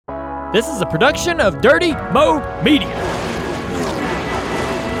This is a production of Dirty Mo Media.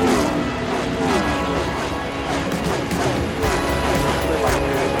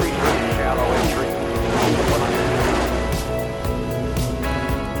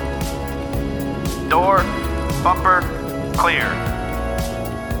 Door, bumper, clear.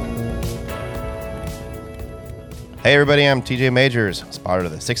 Hey everybody, I'm TJ Majors, spotter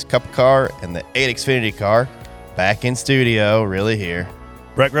of the 6 Cup car and the 8 Xfinity car. Back in studio, really here.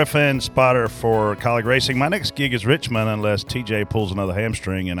 Brett Griffin, spotter for Colleague Racing. My next gig is Richmond unless TJ pulls another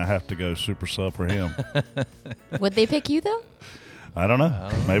hamstring and I have to go super sub for him. Would they pick you, though? I don't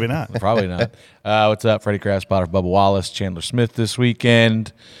know. Maybe not. Probably not. What's up? Freddie Kraft, spotter for Bubba Wallace, Chandler Smith this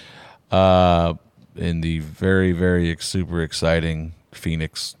weekend in the very, very super exciting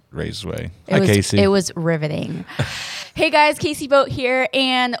Phoenix Raceway. Hi, Casey. It was riveting. Hey, guys. Casey Boat here.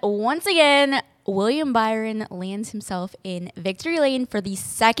 And once again, William Byron lands himself in victory lane for the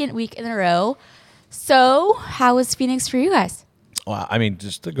second week in a row. So how was Phoenix for you guys? Well, I mean,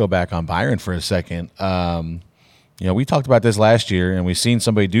 just to go back on Byron for a second, we talked about this last year, and we've seen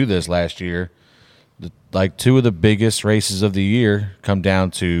somebody do this last year. Like two of the biggest races of the year come down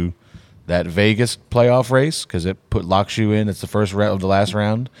to that Vegas playoff race because it locks you in. It's the first round of the last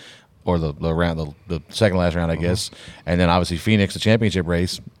round, or the second last round, I guess. And then obviously Phoenix, the championship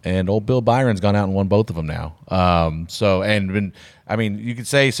race, and old Bill Byron's gone out and won both of them now. You could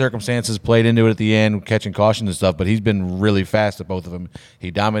say circumstances played into it at the end, catching caution and stuff, but he's been really fast at both of them.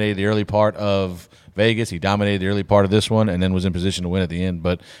 He dominated the early part of Vegas. He dominated the early part of this one, and then was in position to win at the end.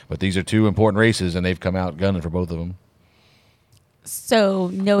 But these are two important races, and they've come out gunning for both of them.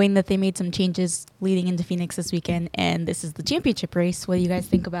 So knowing that they made some changes leading into Phoenix this weekend, and this is the championship race, what do you guys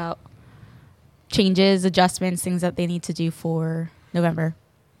think about changes, adjustments, things that they need to do for November?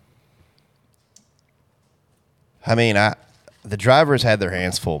 I mean, the drivers had their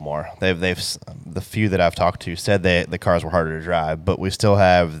hands full more. They've the few that I've talked to said that the cars were harder to drive, but we still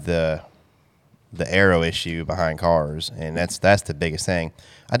have the aero issue behind cars, and that's the biggest thing.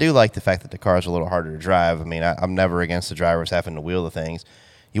 I do like the fact that the cars are a little harder to drive. I mean, I'm never against the drivers having to wheel the things.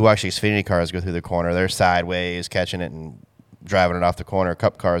 You watch these Xfinity cars go through the corner, they're sideways, catching it and driving it off the corner.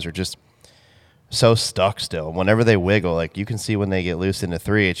 Cup cars are just so stuck still. Whenever they wiggle, like you can see when they get loose into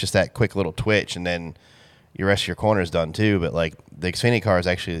 3, it's just that quick little twitch, and then your rest of your corner is done too. But like the Xfinity cars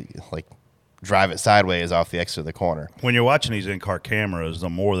actually like drive it sideways off the exit of the corner. When you're watching these in-car cameras, the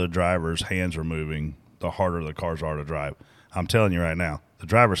more the driver's hands are moving, the harder the cars are to drive. I'm telling you right now, the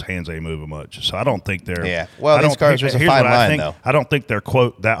driver's hands ain't moving much. So I don't think they're – yeah. Well, these cars, there's a fine line, though. I don't think they're,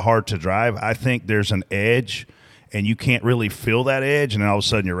 quote, that hard to drive. I think there's an edge, and you can't really feel that edge, and then all of a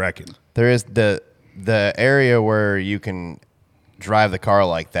sudden you're wrecking. There is the area where you can drive the car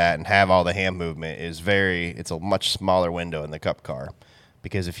like that and have all the hand movement it's a much smaller window in the Cup car.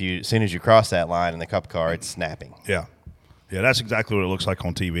 Because as soon as you cross that line in the Cup car, it's snapping. Yeah. Yeah, that's exactly what it looks like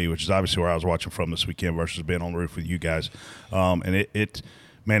on TV, which is obviously where I was watching from this weekend versus being on the roof with you guys. And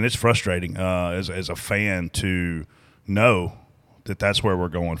it's frustrating as a fan to know that that's where we're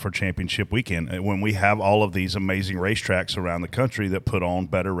going for championship weekend. And when we have all of these amazing racetracks around the country that put on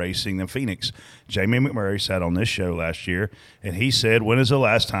better racing than Phoenix. Jamie McMurray sat on this show last year, and he said, when is the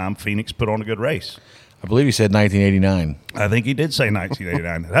last time Phoenix put on a good race? I believe he said 1989. I think he did say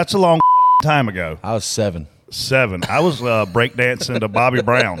 1989. That's a long time ago. I was 7. I was breakdancing to Bobby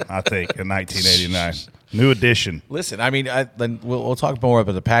Brown, I think, in 1989. New edition. Listen, I mean, we'll talk more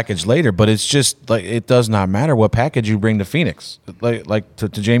about the package later, but it's just like it does not matter what package you bring to Phoenix. Like to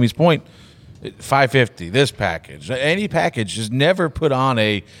Jamie's point, 550, this package, any package, just never put on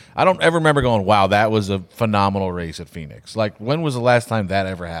I don't ever remember going, wow, that was a phenomenal race at Phoenix. Like, when was the last time that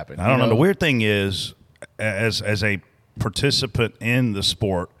ever happened? I don't know. The weird thing is, as a participant in the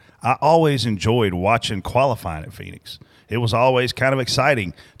sport, I always enjoyed watching qualifying at Phoenix. It was always kind of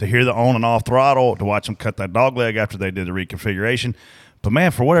exciting to hear the on and off throttle, to watch them cut that dog leg after they did the reconfiguration. But,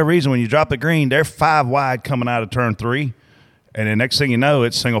 man, for whatever reason, when you drop the green, they're 5 wide coming out of turn 3, and the next thing you know,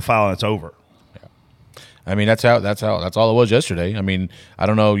 it's single file and it's over. Yeah. I mean, that's all it was yesterday. I mean, I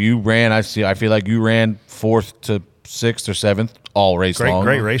don't know. You ran. I feel like you ran 4th to 6th or 7th all race long.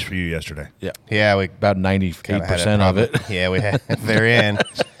 Great race for you yesterday. Yeah, we about 98% of it. Yeah, we had at the very end.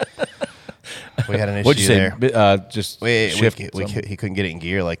 We had an issue. What'd you say? There. Just shift. He couldn't get it in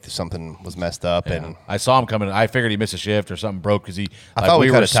gear. Like something was messed up, and I saw him coming. I figured he missed a shift or something broke because I thought we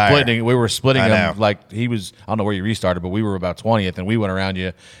were cut a tire. splitting. We were splitting I him know. like he was. I don't know where you restarted, but we were about 20th, and we went around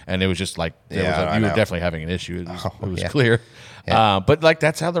you, and it was just like you were definitely having an issue. It was clear. Yeah. But like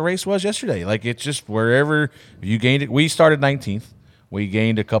that's how the race was yesterday. Like it's just wherever you gained it. We started 19th. We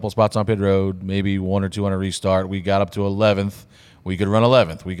gained a couple spots on pit road, maybe 1 or 2 on a restart. We got up to 11th. We could run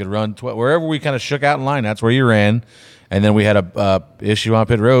 11th. We could run 12th. Wherever we kind of shook out in line, that's where you ran. And then we had a issue on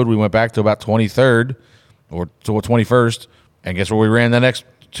pit road. We went back to about 23rd or to 21st, and guess where we ran the next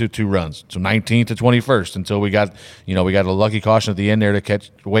two runs? So 19th to 21st until we got a lucky caution at the end there to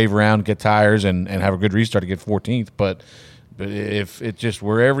wave around, get tires, and have a good restart to get 14th. But if it just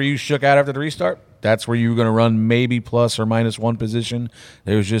wherever you shook out after the restart, that's where you were going to run maybe plus or minus one position.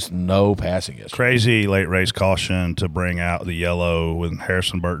 There was just no passing yesterday. Crazy late race caution to bring out the yellow when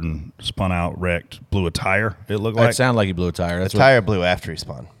Harrison Burton spun out, wrecked, blew a tire. It looked like. It sounded like he blew a tire. That's the tire blew after he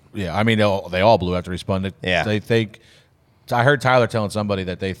spun. Yeah, I mean they all blew after he spun. Yeah, they think. I heard Tyler telling somebody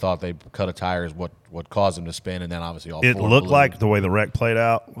that they thought they cut a tire is what caused him to spin, and then obviously all. It four looked blew. like the way the wreck played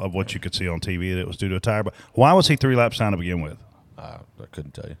out of what you could see on TV that it was due to a tire. But why was he 3 laps down to begin with? I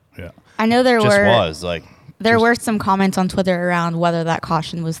couldn't tell you. Yeah, I know there were some comments on Twitter around whether that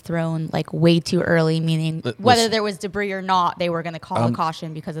caution was thrown like way too early, meaning whether there was debris or not, they were going to call a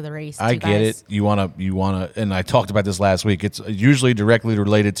caution because of the race. I get it. You want to, and I talked about this last week. It's usually directly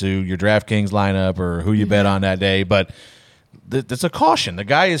related to your DraftKings lineup or who you bet on that day, but that's a caution. The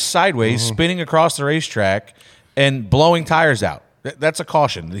guy is sideways, spinning across the racetrack and blowing tires out. That's a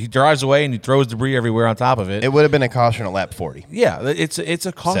caution. He drives away and he throws debris everywhere on top of it. It would have been a caution at lap 40. Yeah, it's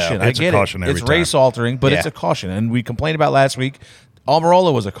a caution. So, I it's a get caution it. every It's time. race altering, but it's Yeah. a caution. And we complained about last week.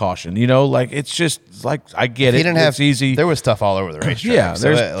 Almirola was a caution. It's just like I get He it. didn't have It's easy. There was stuff all over the racetrack. Yeah,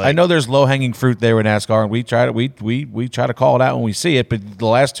 So I know there's low hanging fruit there with NASCAR, and we try to call it out when we see it. But the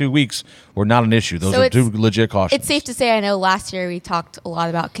last 2 weeks were not an issue. Those So are two legit cautions. It's safe to say, I know last year we talked a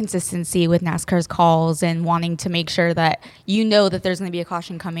lot about consistency with NASCAR's calls and wanting to make sure that that there's going to be a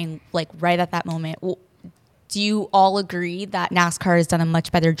caution coming like right at that moment. Well, do you all agree that NASCAR has done a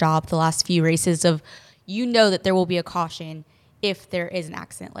much better job the last few races of that there will be a caution if there is an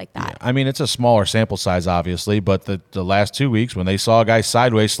accident like that? I mean, it's a smaller sample size, obviously, but the last 2 weeks, when they saw a guy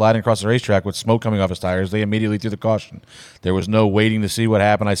sideways sliding across the racetrack with smoke coming off his tires, they immediately threw the caution. There was no waiting to see what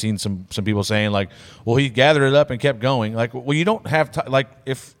happened. I seen some people saying, like, well, he gathered it up and kept going. Like, well, you don't have to, like,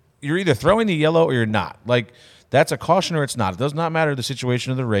 if you're either throwing the yellow or you're not. Like, that's a caution or it's not. It does not matter the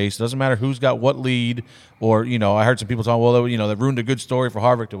situation of the race. It doesn't matter who's got what lead or, I heard some people talking, well, that ruined a good story for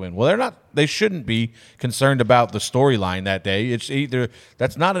Harvick to win. Well, they shouldn't be concerned about the storyline that day. It's either,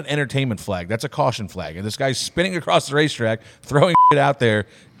 that's not an entertainment flag. That's a caution flag. And this guy's spinning across the racetrack, throwing it out there.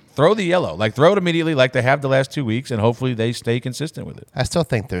 Throw the yellow. Like, throw it immediately like they have the last 2 weeks, and hopefully they stay consistent with it. I still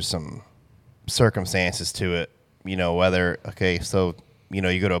think there's some circumstances to it. Whether,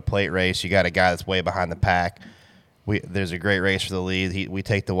 you go to a plate race, you got a guy that's way behind the pack. There's a great race for the lead. We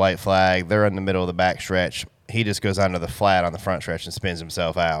take the white flag. They're in the middle of the back stretch. He just goes onto the flat on the front stretch and spins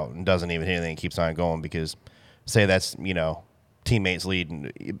himself out and doesn't even hit anything and keeps on going because, say that's, teammates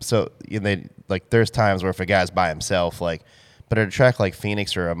lead. So there's times where if a guy's by himself, but at a track like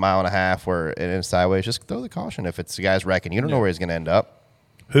Phoenix or a mile and a half where it is sideways, just throw the caution if it's the guy's wrecking. You don't know where he's going to end up.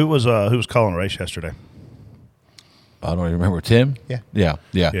 Who was calling the race yesterday? I don't even remember. Tim? Yeah.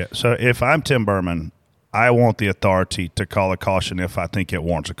 Yeah. So if I'm Tim Berman, I want the authority to call a caution if I think it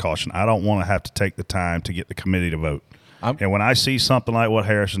warrants a caution. I don't want to have to take the time to get the committee to vote. And when I see something like what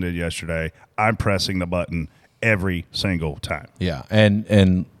Harrison did yesterday, I'm pressing the button every single time. Yeah.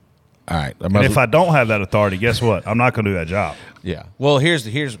 And all right. And if I don't have that authority, guess what? I'm not going to do that job. Yeah. Well, here's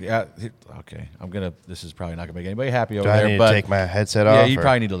okay. This is probably not gonna make anybody happy over Do I there. need but to take my headset off? Yeah, you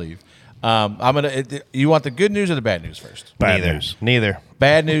probably need to leave. You want the good news or the bad news first? Bad news. Neither.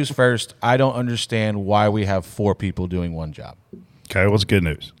 Bad news first. I don't understand why we have 4 people doing one job. Okay, what's good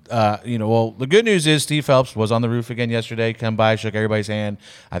news? The good news is Steve Phelps was on the roof again yesterday, come by, shook everybody's hand.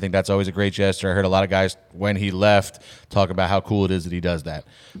 I think that's always a great gesture. I heard a lot of guys, when he left, talk about how cool it is that he does that.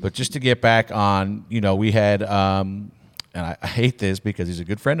 But just to get back on, we had, and I hate this because he's a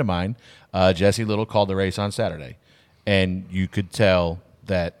good friend of mine, Jesse Little called the race on Saturday. And you could tell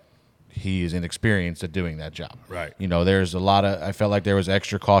that he is inexperienced at doing that job. Right. There's a lot of, I felt like there was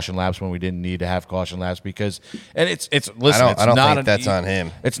extra caution laps when we didn't need to have caution laps because, and listen, I don't think that's on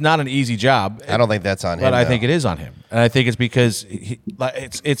him. It's not an easy job. I don't think that's on him. But I think it is on him. And I think it's because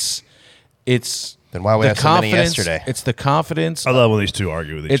it's then why we have so many yesterday? It's the confidence. I love when these two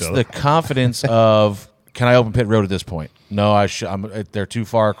argue with each other. It's the confidence of, can I open pit road at this point? No, they're too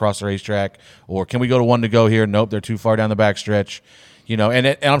far across the racetrack. Or can we go to 1 to go here? Nope, they're too far down the back stretch.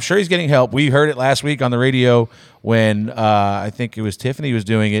 And I'm sure he's getting help. We heard it last week on the radio when I think it was Tiffany was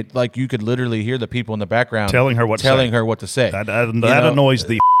doing it. Like, you could literally hear the people in the background telling her what to say. That annoys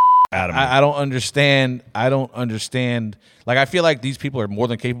the out of me. I don't understand. Like, I feel like these people are more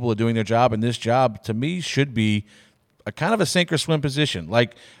than capable of doing their job, and this job, to me, should be a kind of a sink or swim position.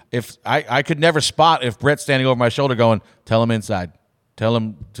 Like if I could never spot if Brett's standing over my shoulder going, tell him inside. Tell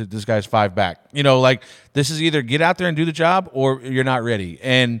him this guy's 5 back. Like this is either get out there and do the job or you're not ready.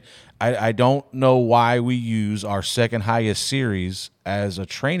 And I don't know why we use our second highest series as a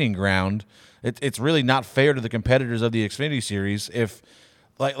training ground. It's really not fair to the competitors of the Xfinity Series. If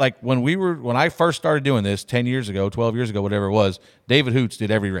like when I first started doing this 10 years ago, 12 years ago, whatever it was, David Hoots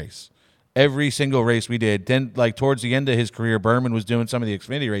did every race. Every single race we did. Then, towards the end of his career, Berman was doing some of the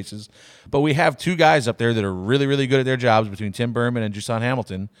Xfinity races. But we have 2 guys up there that are really, really good at their jobs between Tim Berman and Jusan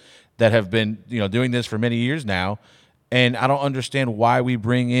Hamilton that have been, doing this for many years now. And I don't understand why we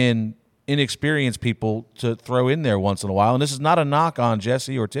bring in inexperienced people to throw in there once in a while. And this is not a knock on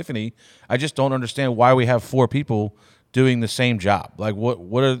Jesse or Tiffany. I just don't understand why we have 4 people doing the same job. Like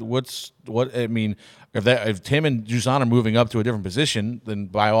if Tim and Jusan are moving up to a different position, then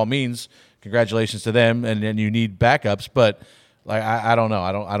by all means, congratulations to them. And then you need backups, but I don't know.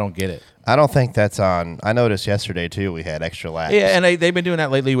 I don't get it. I don't think that's on. I noticed yesterday too. We had extra laps. Yeah, and they've been doing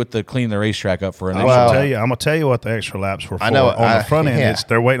that lately with the cleaning the racetrack up for an. I'm gonna tell you what the extra laps were for. I know on the front end. yeah.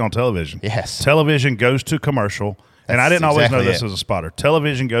 They're waiting on television. Yes, television goes to commercial. And I didn't always know this it. as a spotter.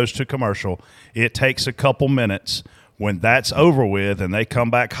 Television goes to commercial. It takes a couple minutes. When that's over with and they come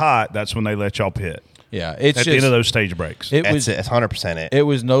back hot, that's when they let y'all pit. Yeah, it's at just the end of those stage breaks. It's 100% it. It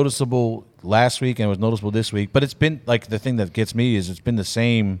was noticeable last week and it was noticeable this week, but it's been the thing that gets me is it's been the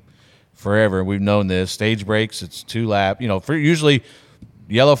same forever. We've known this. Stage breaks, it's 2 lap. For usually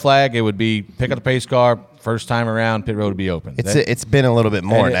yellow flag, it would be pick up the pace car, first time around, pit road would be open. It's been a little bit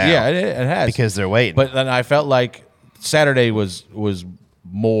more now. Yeah, it has because they're waiting. But then I felt like Saturday was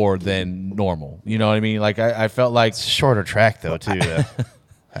more than normal. You know what I mean? Like I felt like it's a shorter track though too.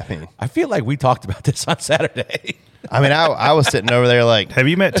 I feel like we talked about this on Saturday. I was sitting over there like, have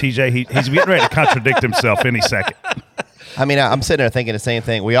you met TJ? He's getting ready to contradict himself any second. I'm sitting there thinking the same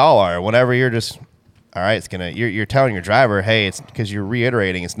thing. We all are. Whenever you're just, all right, you're telling your driver, hey, it's because you're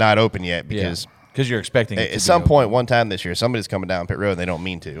reiterating it's not open yet because. Yeah. Because you're expecting it at some point, one time this year, somebody's coming down pit road and they don't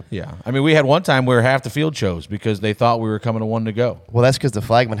mean to. Yeah. We had one time where half the field chose because they thought we were coming to 1 to go. Well, that's because the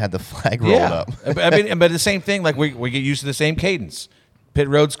flagman had the flag rolled up. But the same thing, like we get used to the same cadence. Pit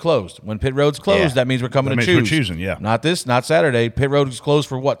road's closed. When pit road's closed, that means we're coming to choose. We're choosing, yeah. Not Saturday. Pit road is closed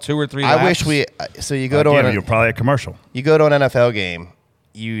for what, 2 or 3 laps? I wish so you go you're probably a commercial. You go to an NFL game,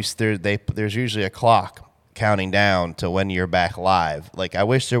 there's usually a clock counting down to when you're back live. Like, I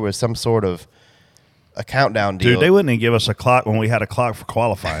wish there was some sort of a countdown deal. Dude, they wouldn't even give us a clock when we had a clock for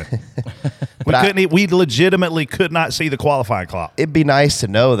qualifying. We legitimately could not see the qualifying clock. It'd be nice to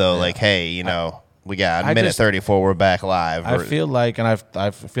know though, like, hey, we got a minute 34, we're back live. I feel like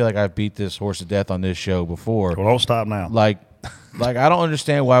I've beat this horse to death on this show before. Well, don't stop now. Like I don't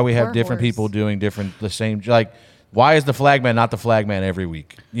understand why we have different people doing the same. Like, why is the flagman not the flagman every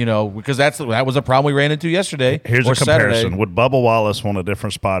week? Because that was a problem we ran into yesterday. Here's a comparison. Saturday. Would Bubba Wallace want a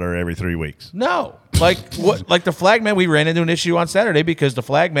different spotter every 3 weeks? No. Like what? Like the flagman, we ran into an issue on Saturday because the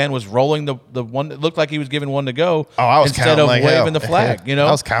flagman was rolling the one that looked like he was giving 1 to go. Oh, I was instead of like waving hell. the flag. I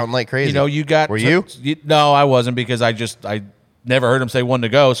was counting like crazy. You got. Were you? No, I wasn't because I never heard him say 1 to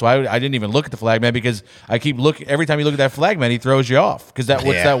go, so I didn't even look at the flagman because I keep looking. Every time you look at that flagman, he throws you off because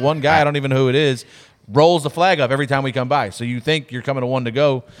that one guy, I don't even know who it is, rolls the flag up every time we come by. So you think you're coming to 1 to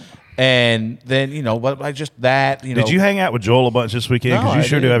go, and then but I just that Did you hang out with Joel a bunch this weekend? Because you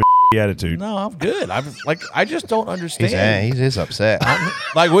sure do have a attitude. No, I'm good. I just don't understand. He's upset.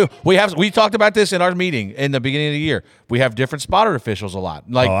 We talked about this in our meeting in the beginning of the year. We have different spotter officials a lot.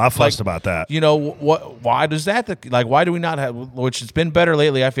 I fussed about that. Why does that? Why do we not have? Which it's been better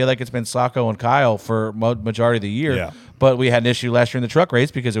lately. I feel like it's been Sacco and Kyle for majority of the year. Yeah. But we had an issue last year in the truck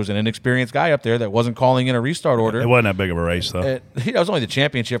race because there was an inexperienced guy up there that wasn't calling in a restart order. It wasn't that big of a race, though. It was only the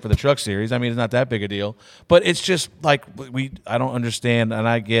championship for the truck series. It's not that big a deal. But it's just like I don't understand, and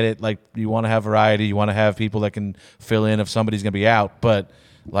I get it. Like, you want to have variety. You want to have people that can fill in if somebody's going to be out. But,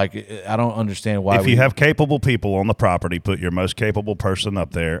 I don't understand why. If you have capable people on the property, put your most capable person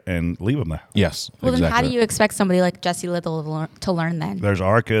up there and leave them there. Yes. Well, exactly. then how do you expect somebody like Jesse Little to learn then? There's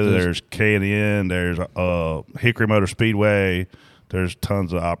ARCA, there's K&N, there's Hickory Motor Speedway. There's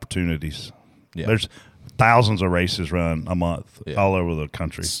tons of opportunities. Yeah. There's thousands of races run a month all over the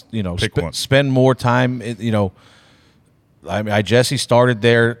country. Pick one. Spend more time. Jesse started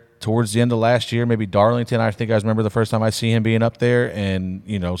there towards the end of last year, maybe Darlington. I think I remember the first time I see him being up there, and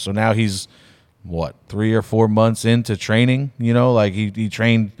so now he's 3 or 4 months into training. He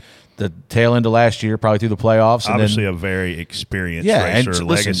trained the tail end of last year, probably through the playoffs. And Obviously, then, a very experienced and racer. listen,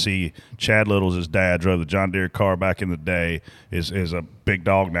 Legacy. Chad Little's his dad, drove the John Deere car back in the day. Is a big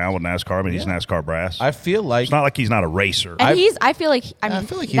dog now with NASCAR. I mean, he's NASCAR brass. I feel like It's not like he's not a racer. And I feel like he's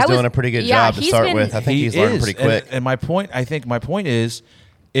that doing a pretty good job to start with. I think he's learning pretty quick. And my point is,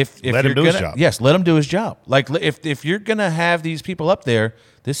 if Let you're him do his gonna, job. yes, let him do his job. Like if you're gonna have these people up there,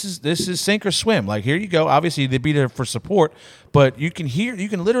 this is sink or swim. Like here you go. Obviously they'd be there for support, but you can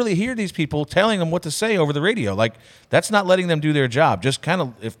literally hear these people telling them what to say over the radio. Like that's not letting them do their job. Just kind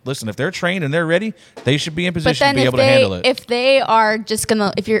of if they're trained and they're ready, they should be in position to be able to handle it. If they are just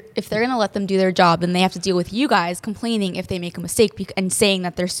gonna if they're gonna let them do their job, then they have to deal with you guys complaining if they make a mistake and saying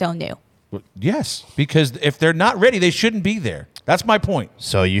that they're so new. Yes, because if they're not ready, they shouldn't be there. That's my point.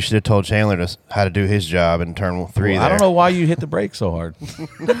 So you should have told Chandler how to do his job in turn 3 there. I don't know why you hit the brake so hard.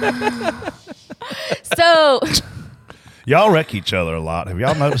 So Y'all wreck each other a lot. Have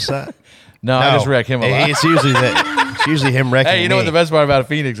y'all noticed that? No, I just wreck him a lot. It's usually him wrecking Hey, you know what the best part about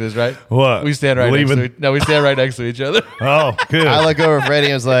Phoenix is, right? What? We stand right Leaving? next to we stand right next to each other. Oh, good. I look over at Freddie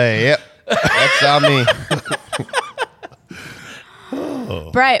and was like, yep, that's on me.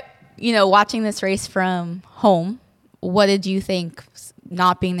 Brett, watching this race from home, what did you think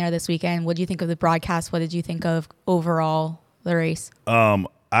not being there this weekend? What did you think of the broadcast? What did you think of overall the race?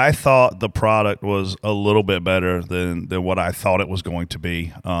 I thought the product was a little bit better than what I thought it was going to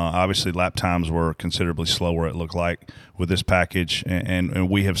be. Obviously, lap times were considerably slower, it looked like, with this package. And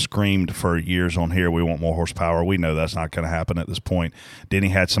we have screamed for years on here, we want more horsepower. We know that's not going to happen at this point. Denny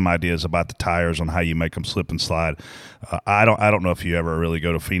had some ideas about the tires on how you make them slip and slide. I don't know if you ever really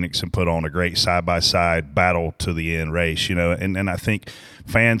go to Phoenix and put on a great side-by-side battle to the end race, and I think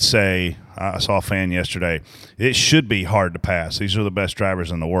fans say, I saw a fan yesterday, it should be hard to pass. These are the best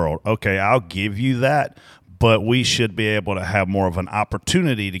drivers in the world. Okay, I'll give you that, but we should be able to have more of an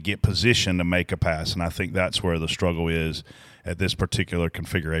opportunity to get position to make a pass, and I think that's where the struggle is at this particular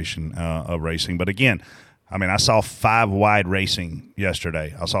configuration of racing. But again, I mean, I saw 5 wide racing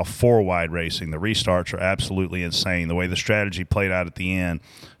yesterday. I saw 4 wide racing. The restarts are absolutely insane. The way the strategy played out at the end,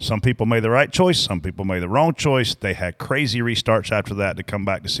 some people made the right choice. Some people made the wrong choice. They had crazy restarts after that to come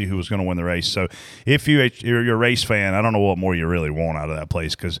back to see who was going to win the race. So if you're a race fan, I don't know what more you really want out of that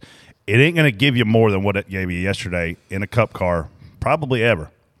place because it ain't going to give you more than what it gave you yesterday in a Cup car, probably ever.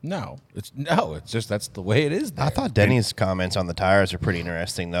 No, it's just that's the way it is there. I thought Denny's comments on the tires are pretty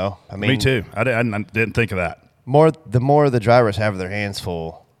interesting, though. I mean, Me too. I didn't think of that. The more the drivers have their hands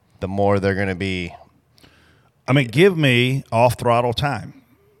full, the more they're going to be. I mean, give me off throttle time.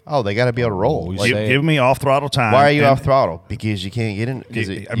 Oh, they got to be able to roll. We Like, say- Give me off throttle time. why are you And- off throttle? Because you can't get in.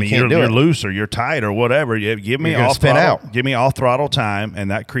 I mean, you're loose or you're tight or whatever. Give me You're gonna off spin throttle. out. Give me off throttle time, and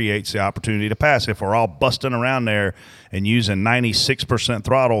that creates the opportunity to pass. If we're all busting around there and using 96%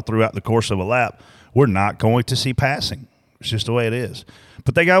 throttle throughout the course of a lap, we're not going to see passing. It's just the way it is.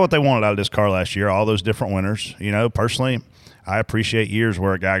 But they got what they wanted out of this car last year. All those different winners. Personally, I appreciate years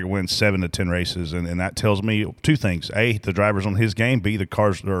where a guy can win 7 to 10 races, and that tells me 2 things: A, the driver's on his game; B, the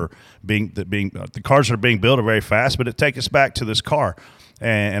cars that are being built are very fast. But it takes us back to this car,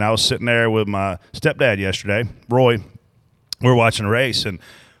 and I was sitting there with my stepdad yesterday, Roy. We're watching a race, and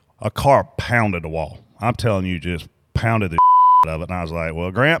a car pounded the wall. I'm telling you, just pounded the of it. And I was like,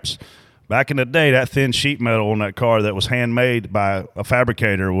 "Well, Gramps, back in the day, that thin sheet metal on that car that was handmade by a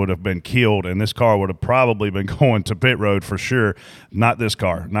fabricator would have been killed, and this car would have probably been going to pit road for sure. Not this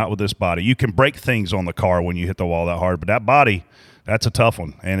car, not with this body. You can break things on the car when you hit the wall that hard, but that body, that's a tough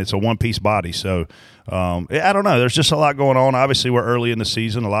one, and it's a one-piece body. So I don't know. There's just a lot going on. Obviously, we're early in the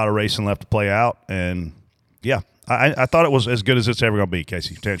season, a lot of racing left to play out, and yeah, I thought it was as good as it's ever going to be,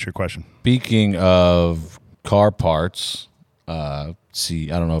 Casey, to answer your question. Speaking of car parts, I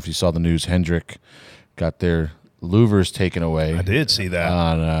don't know if you saw the news. Hendrick got their louvers taken away. I did see that.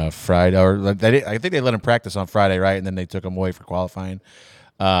 On Friday, I think they let him practice on Friday, right? And then they took him away for qualifying.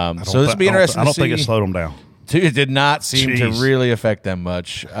 So this will be interesting. I don't to think it see. slowed them down. It did not seem to Jeez. really affect them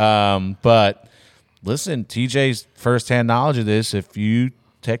much. But listen, TJ's firsthand knowledge of this, if you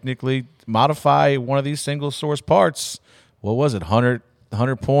technically modify one of these single source parts, what was it, 100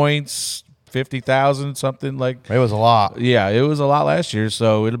 points, 50,000, something like. It was a lot. Yeah, it was a lot last year.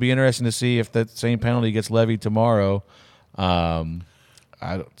 So it'll be interesting to see if that same penalty gets levied tomorrow.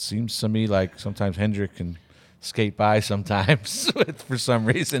 It seems to me like sometimes Hendrick can skate by sometimes for some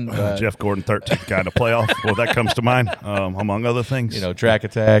reason. But, Jeff Gordon, 13th guy in the playoff. Well, that comes to mind, among other things. track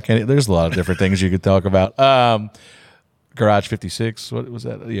attack, and there's a lot of different things you could talk about. Garage 56, what was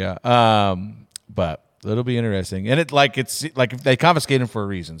that? Yeah. But it'll be interesting, and it's like if they confiscate him for a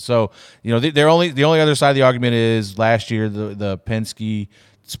reason. So the only other side of the argument is last year the Penske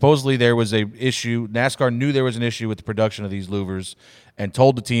supposedly there was a issue. NASCAR knew there was an issue with the production of these louvers and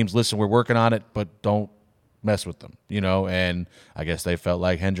told the teams, listen, we're working on it, but don't mess with them, and I guess they felt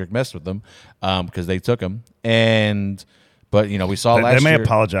like Hendrick messed with them because they took him. But we saw last year. They may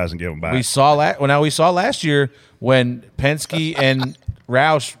apologize and give them back. We saw last year when Penske and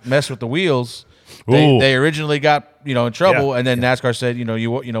Roush messed with the wheels. They originally got in trouble, and then NASCAR said, you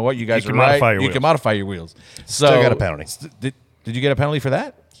know what, you guys are right. You can modify your wheels. So Still got a penalty. Did you get a penalty for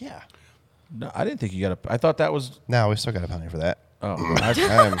that? Yeah. No, I didn't think you got a. I thought that was. No, we still got a penalty for that. Oh, They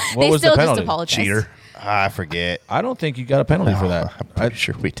what was still the penalty? just apologized. Cheater. I forget. I don't think you got a penalty for that. I'm pretty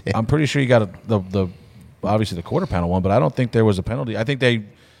sure we did. I'm pretty sure you got the obviously the quarter panel one, but I don't think there was a penalty. I think they.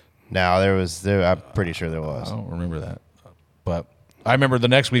 No, there was. I'm pretty sure there was. I don't remember that, but I remember the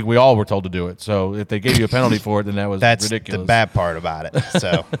next week we all were told to do it. So if they gave you a penalty for it, then that was That's ridiculous. the bad part about it.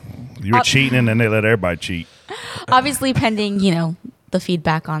 So You were cheating, and then they let everybody cheat. Obviously, pending, the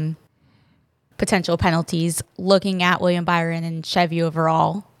feedback on potential penalties, looking at William Byron and Chevy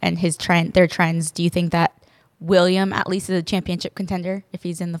overall and their trends, do you think that William at least is a championship contender if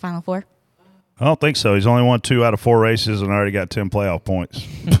he's in the Final Four? I don't think so. He's only won 2 out of 4 races and already got 10 playoff points.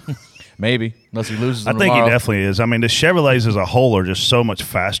 Maybe, unless he loses. I think he definitely is. I mean, the Chevrolets as a whole are just so much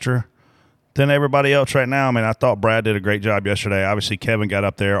faster than everybody else right now. I mean, I thought Brad did a great job yesterday. Obviously, Kevin got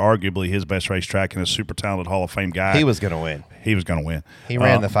up there, arguably his best racetrack, and a super talented Hall of Fame guy. he was going to win. He was going to win. He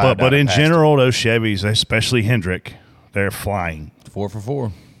ran the 5. But in general, those Chevys, especially Hendrick, they're flying. 4 for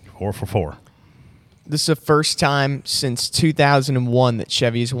 4. 4 for 4. This is the first time since 2001 that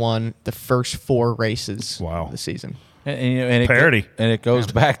Chevy's won the first 4 races of the season. And parity. It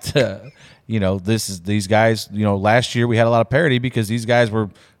goes back to, these guys, last year we had a lot of parity because these guys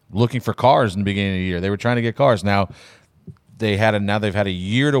were looking for cars in the beginning of the year. They were trying to get cars. Now they've had a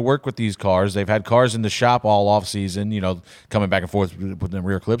year to work with these cars. They've had cars in the shop all off season, coming back and forth with the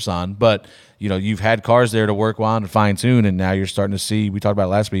rear clips on. But, you've had cars there to work on and fine tune. And now you're starting to see, we talked about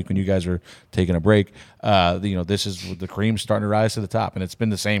it last week when you guys were taking a break. This is the cream's starting to rise to the top. And it's been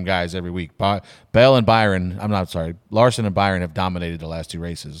the same guys every week. Larson and Byron have dominated the last 2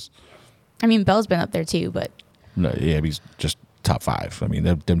 races. I mean, Bell's been up there too, but. No, yeah, he's just top 5. I mean,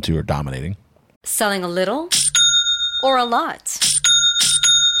 them 2 are dominating. Selling a little or a lot?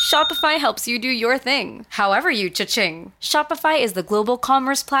 Shopify helps you do your thing, however you cha-ching. Shopify is the global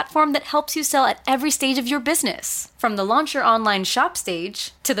commerce platform that helps you sell at every stage of your business. From the launch your online shop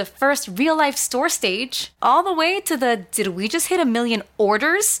stage, to the first real-life store stage, all the way to the did we just hit 1 million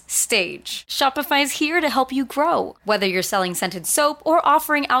orders stage. Shopify's here to help you grow. Whether you're selling scented soap or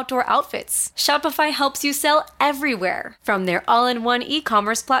offering outdoor outfits, Shopify helps you sell everywhere. From their all-in-one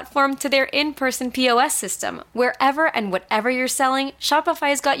e-commerce platform to their in-person POS system, wherever and whatever you're selling,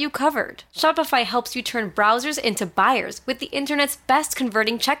 Shopify's got you covered. Shopify helps you turn browsers into buyers with the internet's best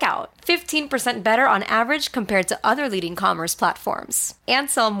converting checkout. 15% better on average compared to other leading commerce platforms. And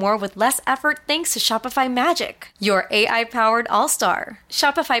sell more with less effort thanks to Shopify Magic, your AI-powered all-star.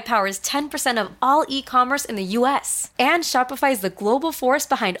 Shopify powers 10% of all e-commerce in the U.S. And Shopify is the global force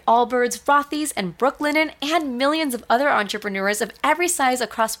behind Allbirds, Rothy's, and Brooklinen, and millions of other entrepreneurs of every size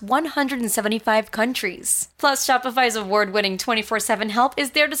across 175 countries. Plus, Shopify's award-winning 24/7 help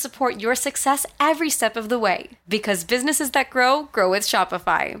is there to support your success every step of the way. Because businesses that grow with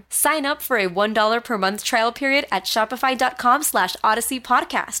Shopify. Sign up for a $1 per month trial period at shopify.com/Odyssey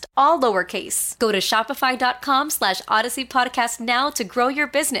Podcast, all lowercase. Go to shopify.com/Odyssey Podcast now to grow your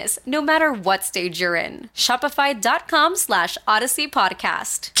business, no matter what stage you're in. Shopify.com/Odyssey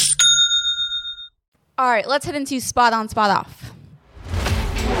Podcast. All right, let's head into spot on, spot off.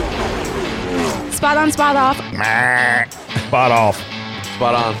 Spot on, spot off. Spot off.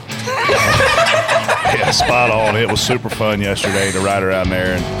 Spot on. Yeah, spot on. It was super fun yesterday to ride around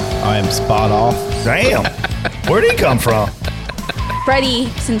there. And I am spot off. damn, where'd he come from? Freddie,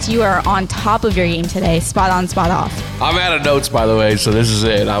 since you are on top of your game today, spot on, spot off. I'm out of notes, by the way, so this is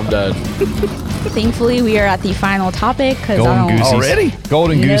it. I'm done. Thankfully, we are at the final topic because I Golden don't Goosies. Already?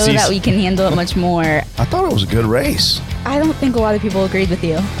 Golden know Goosies. that we can handle it much more. I thought it was a good race. I don't think a lot of people agreed with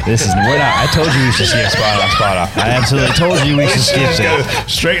you. This is we're not. I told you we should skip spot on, spot off. I absolutely told you we should skip it.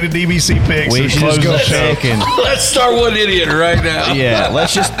 Straight to DBC picks. We and should close just go the show. pick and Let's start one idiot right now. yeah.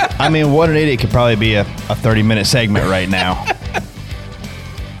 Let's just. I mean, what an idiot could probably be a 30-minute segment right now.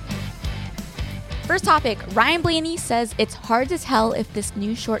 First topic, Ryan Blaney says it's hard to tell if this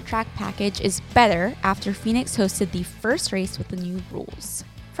new short track package is better after Phoenix hosted the first race with the new rules.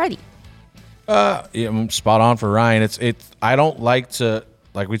 Freddie. Yeah, I'm spot on for Ryan. It's I don't like to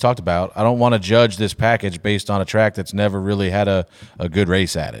like we talked about, I don't want to judge this package based on a track that's never really had a good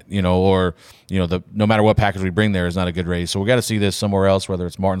race at it, or no matter what package we bring there is not a good race. So we got to see this somewhere else, whether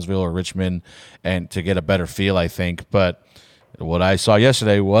it's Martinsville or Richmond, and to get a better feel, I think. But what I saw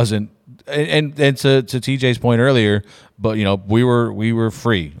yesterday wasn't, and to TJ's point earlier, but we were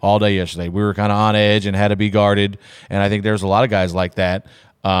free all day yesterday. We were kind of on edge and had to be guarded, and I think there's a lot of guys like that.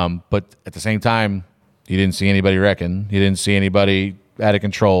 But at the same time, you didn't see anybody wrecking. You didn't see anybody out of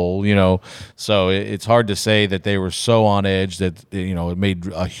control, So it's hard to say that they were so on edge that, it made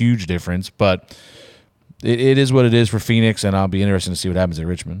a huge difference. But it is what it is for Phoenix, and I'll be interested to see what happens at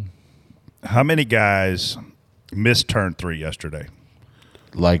Richmond. How many guys missed turn 3 yesterday?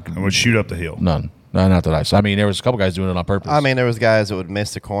 And would shoot up the hill? None. No, not that I saw. I mean, there was a couple guys doing it on purpose. I mean, there was guys that would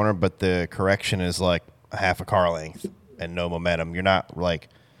miss the corner, but the correction is like a half a car length and no momentum. You're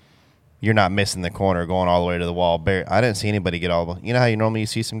not missing the corner going all the way to the wall. I didn't see anybody get all the – how you normally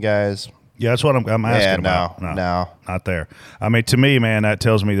see some guys? Yeah, that's what I'm asking about. No. Not there. I mean, to me, man, that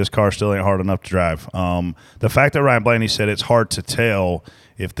tells me this car still ain't hard enough to drive. The fact that Ryan Blaney said it's hard to tell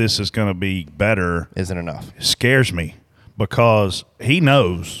if this is going to be better – isn't enough. Scares me because he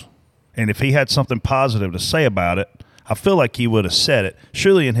knows, and if he had something positive to say about it, I feel like he would have said it.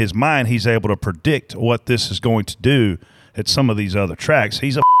 Surely in his mind he's able to predict what this is going to do at some of these other tracks.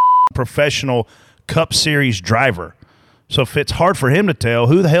 He's a professional Cup Series driver. So if it's hard for him to tell,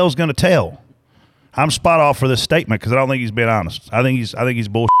 who the hell is going to tell? I'm spot off for this statement because I don't think he's being honest. I think he's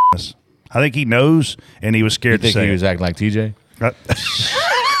bullshitting us. I think he knows, and he was scared to say it. You think he was acting like TJ?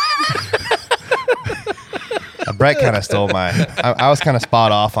 Brett kind of stole my I was kind of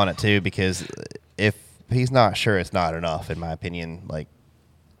spot off on it too, because if he's not sure, it's not enough, in my opinion. Like,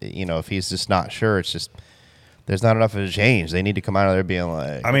 if he's just not sure, it's just there's not enough of a change. They need to come out of there being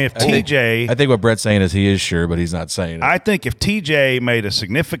like, I mean, if TJ, I think what Brett's saying is he is sure, but he's not saying it. I think if TJ made a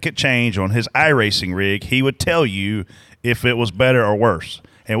significant change on his iRacing rig, he would tell you if it was better or worse.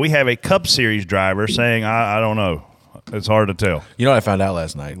 And we have a Cup Series driver saying, I don't know. It's hard to tell. You know what I found out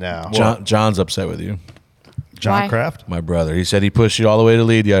last night? No. John's upset with you. John Kraft? My brother. He said he pushed you all the way to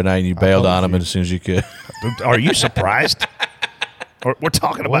lead the other night, and you bailed on him as soon as you could. Are you surprised? We're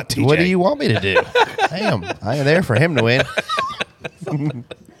talking about TJ. What do you want me to do? Damn, I am there for him to win.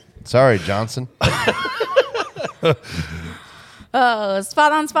 Sorry, Johnson. Oh,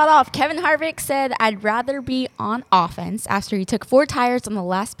 spot on, spot off. Kevin Harvick said, I'd rather be on offense after he took 4 tires on the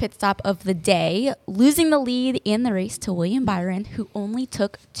last pit stop of the day, losing the lead in the race to William Byron, who only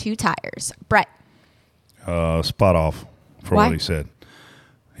took 2 tires. Brett. Spot off for Why? what he said.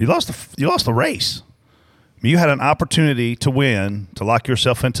 You lost the race. I mean, you had an opportunity to win, to lock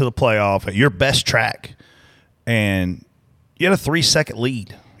yourself into the playoff at your best track, and you had a 3-second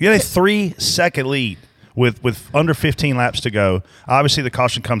lead. You had a 3-second lead with under 15 laps to go. Obviously, the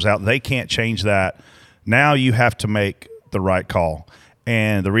caution comes out. They can't change that. Now you have to make the right call.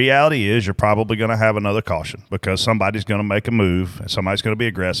 And the reality is you're probably going to have another caution because somebody's going to make a move, and somebody's going to be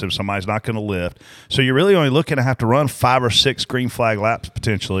aggressive, somebody's not going to lift. So you're really only looking to have to run 5 or 6 green flag laps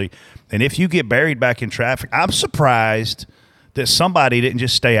potentially. And if you get buried back in traffic, I'm surprised that somebody didn't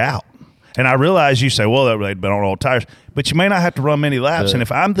just stay out. And I realize you say, well, they'd been on all tires, but you may not have to run many laps. And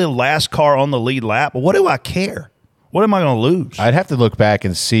if I'm the last car on the lead lap, what do I care? What am I going to lose? I'd have to look back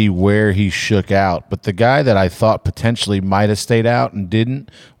and see where he shook out. But the guy that I thought potentially might have stayed out and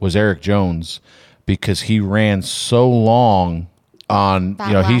didn't was Eric Jones, because he ran so long on,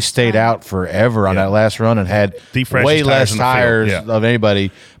 he stayed out forever on that last run and had way less tires of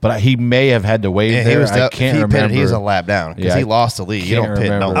anybody. But he may have had to wait there. I can't remember. He was a lap down because he lost the lead. You don't pit.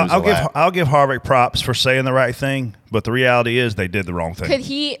 No, I'll give Harvick props for saying the right thing, but the reality is they did the wrong thing. Could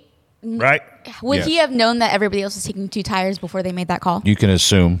he... Right? Would he have known that everybody else was taking 2 tires before they made that call? You can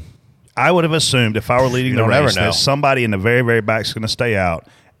assume. I would have assumed if I were leading the race that somebody in the very, very back is going to stay out,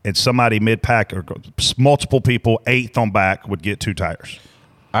 and somebody mid-pack or multiple people 8th on back would get 2 tires.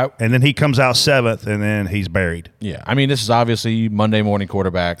 And then he comes out 7th, and then he's buried. Yeah. I mean, this is obviously Monday morning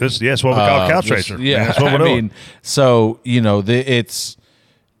quarterback. That's what we call couch racer. Yeah. That's what we're doing. So, it's...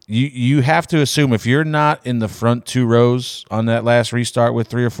 You have to assume if you're not in the front 2 rows on that last restart with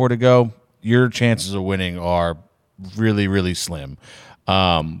 3 or 4 to go, your chances of winning are really, really slim.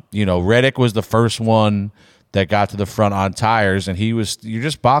 Reddick was the first one that got to the front on tires, and you're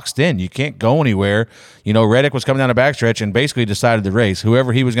just boxed in. You can't go anywhere. Reddick was coming down the backstretch and basically decided the race.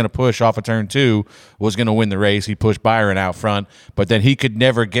 Whoever he was going to push off of turn 2 was going to win the race. He pushed Byron out front, but then he could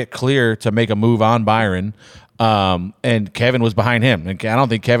never get clear to make a move on Byron. And Kevin was behind him, and I don't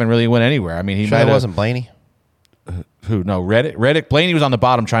think Kevin really went anywhere. I mean, it wasn't Blaney. who? No, Reddick. Blaney was on the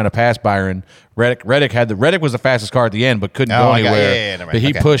bottom trying to pass Byron. Reddick was the fastest car at the end, but couldn't go anywhere. Never mind. But he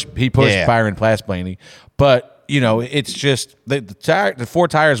Okay. pushed Byron past Blaney. But it's just the 4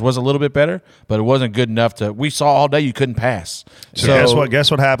 tires was a little bit better, but it wasn't good enough to. We saw all day you couldn't pass. So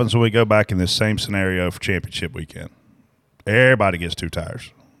guess what happens when we go back in this same scenario for championship weekend? Everybody gets 2 tires.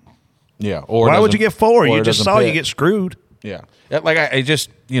 Yeah. Or why would you get 4? You just saw pit. you get screwed. Yeah. Like I just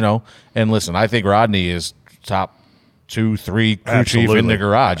and listen, I think Rodney is top 2, 3 crew chief in the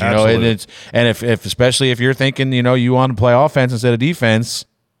garage. And if especially if you're thinking you want to play offense instead of defense,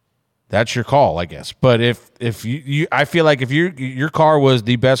 that's your call, I guess. But if you I feel like if your car was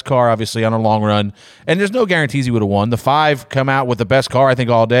the best car, obviously on a long run, and there's no guarantees he would have won. The 5 come out with the best car, I think,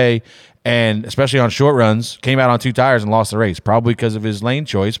 all day, and especially on short runs, came out on 2 tires and lost the race, probably because of his lane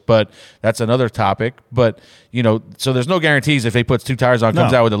choice. But that's another topic. But so there's no guarantees if he puts 2 tires on,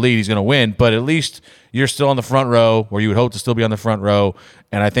 comes out with the lead, he's going to win. But at least you're still on the front row, where you would hope to still be on the front row,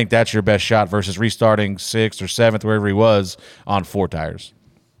 and I think that's your best shot versus restarting 6th or 7th, wherever he was, on 4 tires.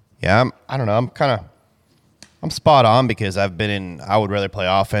 Yeah, I don't know. I'm spot on because I would rather play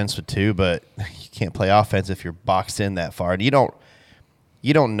offense with 2, but you can't play offense if you're boxed in that far. And you don't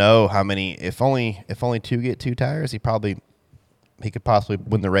know how many. If only 2 get 2 tires, he could possibly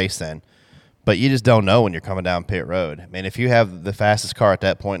win the race then. But you just don't know when you're coming down pit road. I mean, if you have the fastest car at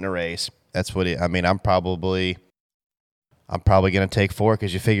that point in the race, that's what I'm probably going to take 4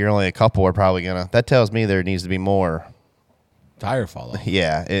 because you figure only a couple are probably going to. That tells me there needs to be more tire follow.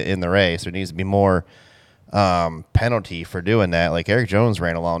 Yeah, in the race. There needs to be more penalty for doing that. Like Eric Jones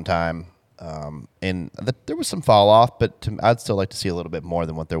ran a long time, and there was some fall off, but I'd still like to see a little bit more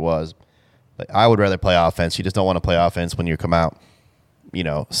than what there was. Like, I would rather play offense. You just don't want to play offense when you come out,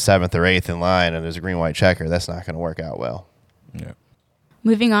 7th or 8th in line and there's a green-white checker. That's not going to work out well. Yeah.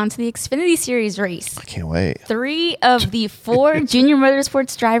 Moving on to the Xfinity Series race. I can't wait. 3 of the 4 Junior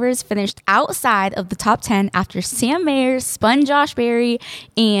Motorsports drivers finished outside of the top 10 after Sam Mayer spun Josh Berry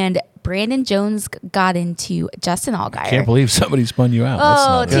and Brandon Jones got into Justin Allgaier. Can't believe somebody spun you out.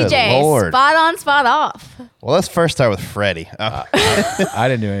 Oh, That's TJ, Lord. spot on, spot off. Well, let's first start with Freddie. I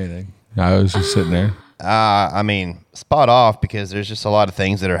didn't do anything. I was just sitting there. Spot off because there's just a lot of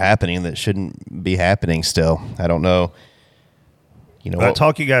things that are happening that shouldn't be happening still. I don't know. That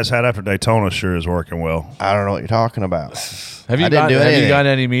talk you guys had after Daytona sure is working well. I don't know what you're talking about. Have you gone to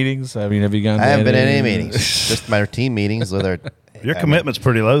any meetings? I haven't been to any meetings. Just my team meetings with our. Your commitment's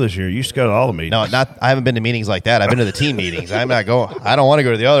pretty low this year. You used to go to all the meetings. No, I haven't been to meetings like that. I've been to the team meetings. I'm not going. I don't want to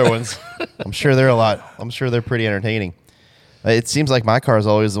go to the other ones. I'm sure they're a lot. I'm sure they're pretty entertaining. It seems like my car is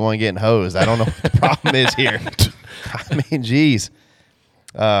always the one getting hosed. I don't know what the problem is here. I mean, geez.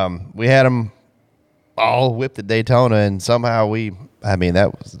 We had them all whipped at Daytona, and somehow I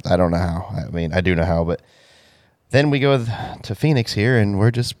don't know how. I do know how, but then we go to Phoenix here, and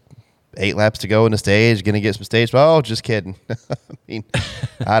we're just 8 laps to go in the stage, going to get some stage. Oh, just kidding.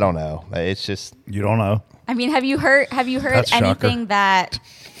 I don't know. It's just. You don't know. Have you heard anything that.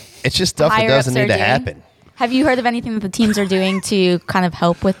 It's just stuff that doesn't need to happen. Have you heard of anything that the teams are doing to kind of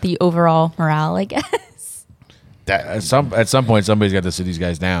help with the overall morale, I guess? At some point, somebody's got to sit these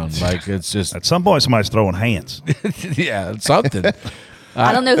guys down. Like, it's just. At some point, somebody's throwing hands. Yeah, it's something.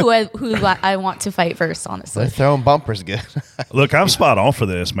 I don't know who I want to fight first, honestly. They're throwing bumpers good. Look, I'm spot on for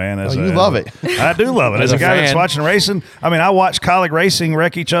this, man. You love it. I do love it. As a guy that's watching racing, I watched colleague racing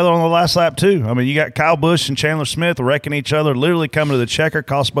wreck each other on the last lap, too. You got Kyle Busch and Chandler Smith wrecking each other, literally coming to the checker,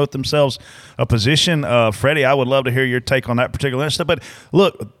 cost both themselves a position. Freddie, I would love to hear your take on that particular incident. But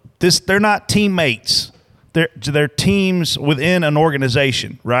look, they're not teammates. They're teams within an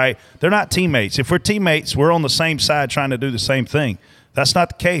organization, right? They're not teammates. If we're teammates, we're on the same side trying to do the same thing. That's not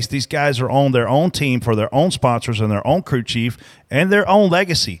the case. These guys are on their own team for their own sponsors and their own crew chief and their own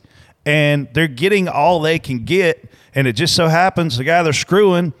legacy. And they're getting all they can get, and it just so happens the guy they're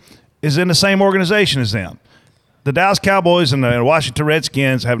screwing is in the same organization as them. The Dallas Cowboys and the Washington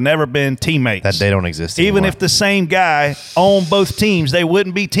Redskins have never been teammates. That they don't exist anymore. Even if the same guy owned both teams, they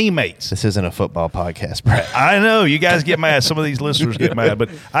wouldn't be teammates. This isn't a football podcast, Brett. I know. You guys get mad. Some of these listeners get mad. But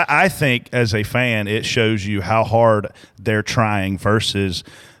I think as a fan, it shows you how hard they're trying versus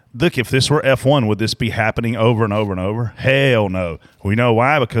 – look, if this were F1, would this be happening over and over and over? Hell no. We know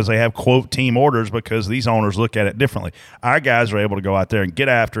why, because they have, quote, team orders, because these owners look at it differently. Our guys are able to go out there and get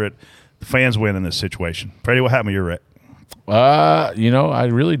after it. The fans win in this situation. Freddie, what happened with your wreck? I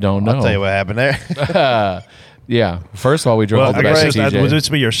really don't know. I'll tell you what happened there. Yeah. First of all, we drove all the back to TJ. Would this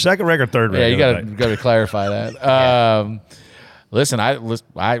be your second wreck or third wreck? Yeah, you got to clarify that. Listen,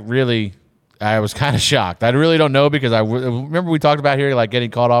 I really I was kind of shocked. I really don't know because remember we talked about here like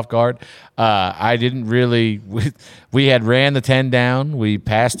getting caught off guard. I didn't really. We had ran the 10 down. We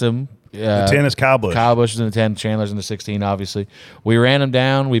passed him. The 10 is Kyle Busch. Kyle Busch is in the 10. Chandler's in the 16. Obviously, we ran him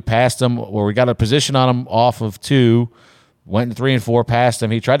down. We passed him, or we got a position on him off of 2. Went in 3 and 4, passed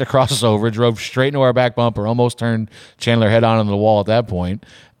him. He tried to cross us over, drove straight into our back bumper, almost turned Chandler head on into the wall at that point.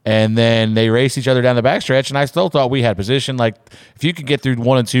 And then they raced each other down the backstretch, and I still thought we had position. Like, if you could get through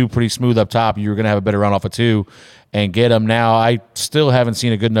 1 and 2 pretty smooth up top, you were going to have a better run off of 2 and get them. Now, I still haven't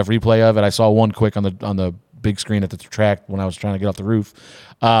seen a good enough replay of it. I saw one quick on the big screen at the track when I was trying to get off the roof.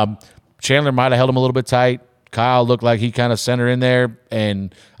 Chandler might have held him a little bit tight. Kyle looked like he kind of centered in there,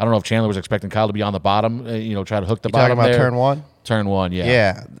 and I don't know if Chandler was expecting Kyle to be on the bottom, try to hook the bottom talking about there. turn 1? Turn 1, yeah.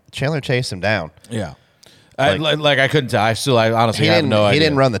 Yeah, Chandler chased him down. Yeah. I couldn't tell. I honestly have no idea. He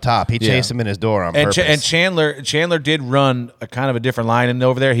didn't run the top. He chased him in his door on purpose. And Chandler did run a kind of a different line in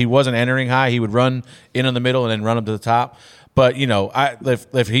over there. He wasn't entering high. He would run in the middle and then run him to the top. But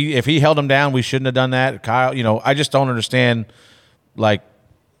if he held him down, we shouldn't have done that. Kyle, I just don't understand. Like,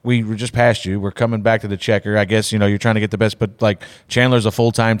 we were just past you. We're coming back to the checker. I guess you're trying to get the best, but like Chandler's a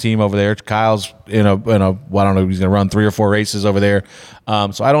full-time team over there. Kyle's in a I don't know, he's going to run 3 or 4 races over there.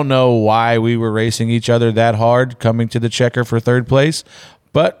 So I don't know why we were racing each other that hard coming to the checker for 3rd place,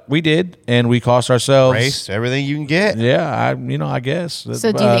 but we did, and we cost ourselves race everything you can get. Yeah, I guess.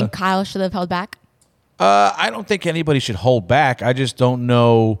 So do you think Kyle should have held back? I don't think anybody should hold back. I just don't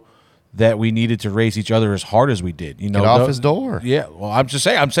know that we needed to race each other as hard as we did. Get off his door. Yeah, well, I'm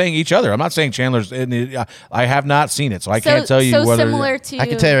saying each other. I'm not saying Chandler's. I have not seen it, so I can't tell you. So whether similar to. I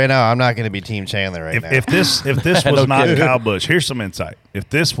can tell you right now, I'm not going to be Team Chandler right now. If this was not Kyle Busch, here's some insight. If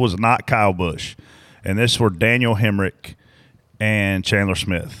this was not Kyle Busch, and this were Daniel Hemrick and Chandler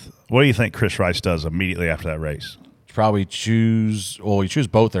Smith, what do you think Chris Rice does immediately after that race? Probably choose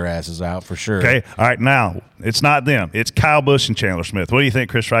both their asses out for sure. Okay, all right. Now it's not them; it's Kyle Busch and Chandler Smith. What do you think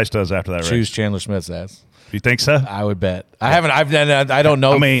Chris Rice does after that race? Choose Chandler Smith's ass. You think so? I would bet. I haven't. I don't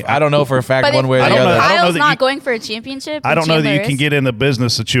know. I mean, I don't know for a fact But one way or the if other. Kyle's not going for a championship, I don't know that you Chandler can is. get in the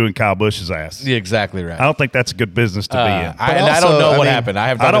business of chewing Kyle Busch's ass. You're exactly right. I don't think that's a good business to be in. I don't know what happened.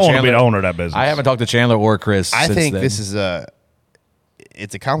 I don't want to be the owner of that business. I haven't talked to Chandler or Chris. I since think then. this is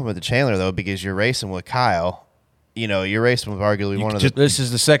it's a compliment to Chandler though, because you're racing with Kyle. You're racing with arguably one of the. This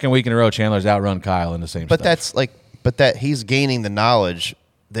is the second week in a row Chandler's outrun Kyle in the same. But stuff. that he's gaining the knowledge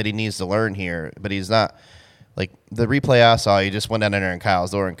that he needs to learn here. But he's not. Like the replay I saw, he just went down there in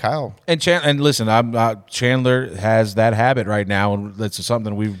Kyle's door, and Kyle. And listen, Chandler has that habit right now, and that's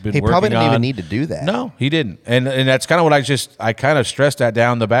something we've been. He working probably didn't on. even need to do that. No, he didn't, and that's kind of what I kind of stressed that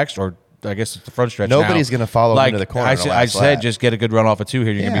down the back, or I guess it's the front stretch. Nobody's going to follow him into the corner. I said just get a good run off of 2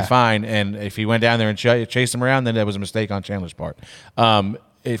 here, you're going to Yeah. be fine. And if he went down there and chased him around, then that was a mistake on Chandler's part.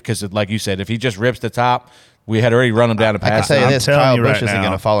 Because like you said, if he just rips the top, we had already run him down to I can pass. tell you him. this: telling Kyle you Busch right isn't now,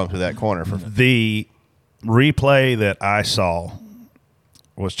 going to follow him through that corner. The replay that I saw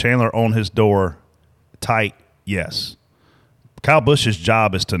was Chandler on his door tight. Yes. Kyle Busch's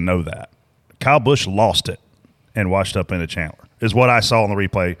job is to know that. Kyle Busch lost it and washed up into Chandler, is what I saw on the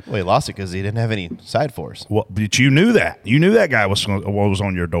replay. Well, he lost it because he didn't have any side force. Well, but you knew that. You knew that guy was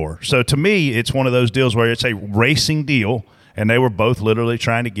on your door. So to me, it's one of those deals where it's a racing deal, and they were both literally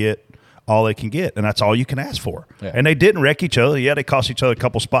trying to get all they can get, and that's all you can ask for. Yeah. And they didn't wreck each other. Yeah, they cost each other a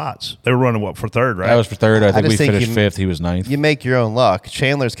couple spots. They were running, for 3rd, right? That was for 3rd. I think we just think finished 5th. He was 9th. You make your own luck.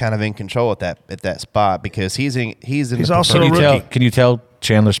 Chandler's kind of in control at that spot because he's also Can a you tell? rookie. Can you tell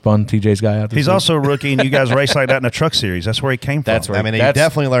Chandler spun TJ's guy out? this He's week? also a rookie, and you guys race like that in the truck series. That's where he came from. That's where- I mean, you That's-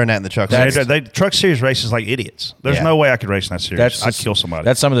 definitely learned that in the truck. They truck series races like idiots. There's Yeah. no way I could race in that series. I'd kill somebody.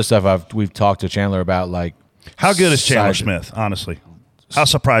 That's some of the stuff we've talked to Chandler about. Like, How good is Chandler side- Smith, honestly? How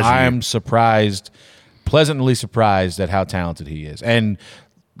surprised are you? I'm surprised, pleasantly surprised at how talented he is. And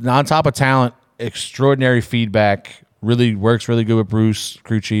on top of talent, extraordinary feedback, really works really good with Bruce,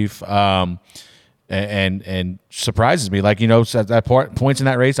 crew chief, and surprises me. Like, at points in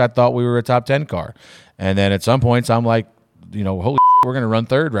that race, I thought we were a top 10 car. And then at some points, I'm like, holy we're going to run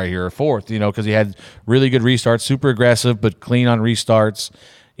 3rd right here or 4th, because he had really good restarts, super aggressive, but clean on restarts.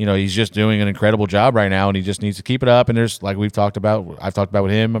 He's just doing an incredible job right now, and he just needs to keep it up. And there's, like I've talked about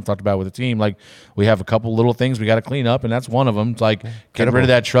with him, I've talked about with the team, like we have a couple little things we got to clean up, and that's one of them. It's like get rid of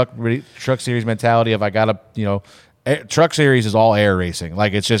that truck series mentality of I got to, truck series is all air racing.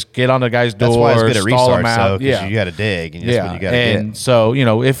 Like it's just get on the guy's door, That's why it's good at stall him restarts, out. though, because you got to dig, and that's what you got to and get. so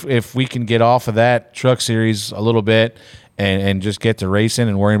if we can get off of that truck series a little bit and just get to racing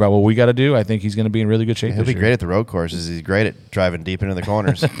and worrying about what we got to do, I think he's going to be in really good shape. He'll be this great year. at the road courses. He's great at driving deep into the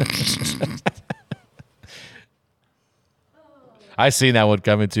corners. I seen that one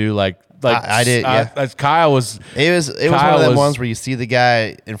coming too. Like Like I did, yeah. Kyle was. It was one Kyle of them was- ones where you see the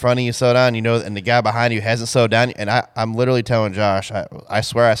guy in front of you slow down, and the guy behind you hasn't slowed down. And I'm literally telling Josh, I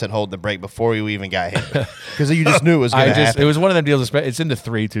swear I said hold the brake before you even got hit because you just knew it was going to happen. It was one of them deals. It's into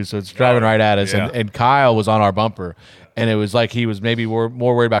 3 too, so it's driving right at us. Yeah. And Kyle was on our bumper, and it was like he was maybe more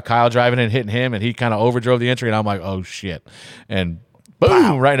worried about Kyle driving and hitting him, and he kind of overdrove the entry. And I'm like, oh shit, and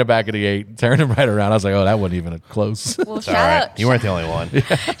boom, right in the back of the 8, turned him right around. I was like, oh, that wasn't even close. Well, All right. You weren't the only one.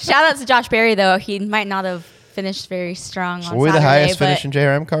 shout out to Josh Berry though. He might not have finished very strong on Were we Saturday, the highest but finishing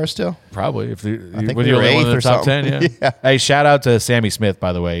JRM cars still? Probably. If think when we you were were one of 8th the or top something. 10, yeah. Yeah. Hey, shout out to Sammy Smith,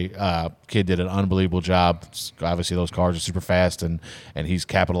 by the way. Kid did an unbelievable job. Obviously, those cars are super fast, and he's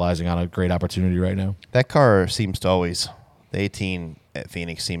capitalizing on a great opportunity right now. That car seems to always, the 18 at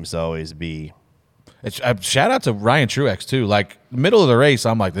Phoenix seems to always be. Shout out to Ryan Truex too. Like middle of the race,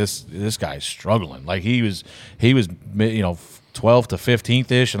 I'm like this guy's struggling. Like he was 12th to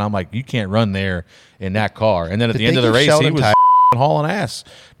 15th ish, and I'm like, you can't run there in that car. And then at Did the end they of the give race, Sheldon he was tires? hauling ass.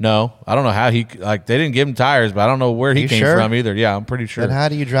 No, I don't know how they didn't give him tires, but I don't know where he You came sure? from either. Yeah, I'm pretty sure. Then how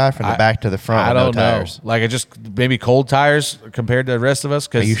do you drive from the back to the front I with don't no know. tires? Like I just maybe cold tires compared to the rest of us.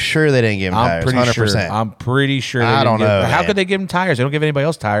 Are you sure they didn't give him I'm tires? pretty 100%. sure. I'm pretty sure. I don't know, How man. could they give him tires? They don't give anybody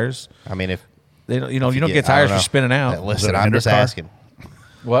else tires. I mean, if They don't, you if don't get I tires don't for know. spinning out. Listen, it a I'm just Hendrick car? asking.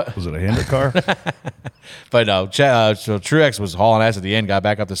 What? Was it a Hendrick car? But no, so Truex was hauling ass at the end, got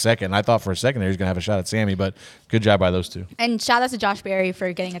back up to second. And I thought for a second there he was going to have a shot at Sammy, but good job by those two. and shout out to Josh Berry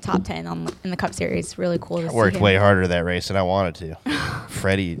for getting a top 10 in the Cup Series. Really cool to I see worked him. way harder that race than I wanted to.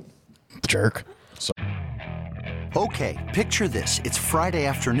 Freddie, jerk. Okay, picture this. It's Friday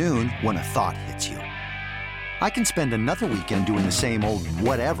afternoon when a thought hits you. I can spend another weekend doing the same old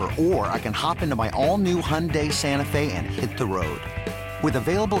whatever, or I can hop into my all-new Hyundai Santa Fe and hit the road. With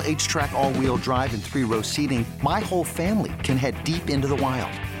available H-Track all-wheel drive and 3-row seating, my whole family can head deep into the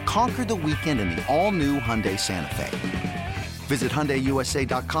wild. Conquer the weekend in the all-new Hyundai Santa Fe. Visit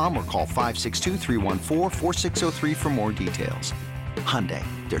HyundaiUSA.com or call 562-314-4603 for more details. Hyundai,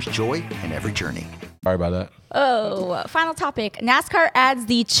 there's joy in every journey. Sorry about that. Oh, final topic. NASCAR adds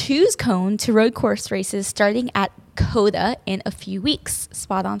the choose cone to road course races starting at COTA in a few weeks.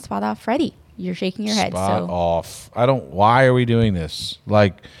 Spot on, spot off, Freddie. You're shaking your head. Spot So off. Why are we doing this?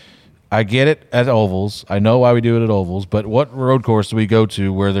 Like, I get it at ovals. I know why we do it at ovals, but what road course do we go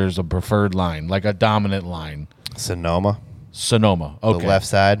to where there's a preferred line, like a dominant line? Sonoma. Okay. The left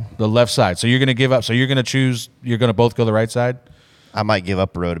side. The left side. So you're going to give up. So you're going to choose. You're going to both go the right side. I might give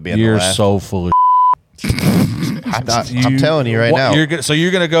up a row to be on You're the left. so full of. I'm telling you right now. So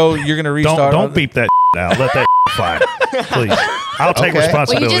you're going to go. You're going to restart. Don't beep that out. Let that fly, please. I'll take Okay. well,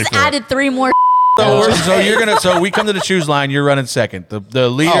 responsibility you just for it. added 3 more. So we come to the choose line. You're running second. The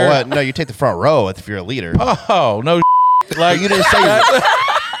leader. Oh, what? No, you take the front row if you're a leader. Oh no! Like you didn't say.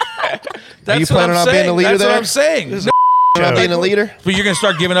 Are you planning on being the leader That's there? what I'm saying. Not being a leader. But you're going to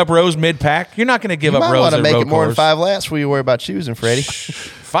start giving up rows mid-pack. You're not going to give You up might rows want to at make road it more than course. 5 laps before you worry about choosing, Freddie.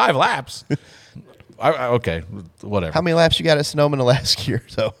 5 laps. Okay, whatever. How many laps you got at Sonoma in the last year?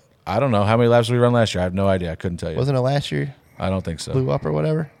 So I don't know how many laps we run last year. I have no idea. I couldn't tell you. wasn't it last year? I don't think so. Blew up or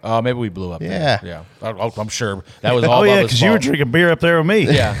whatever. Maybe we blew up. Yeah. there. Yeah. I'm sure that was all. Oh, yeah, Bubba's because you were fault. drinking beer up there with me.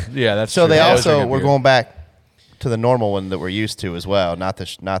 Yeah, that's So true. they I was also drinking were beer. going back to the normal one that we're used to as well, not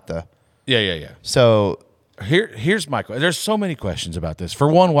the. Yeah. So Here's my question. There's so many questions about this. For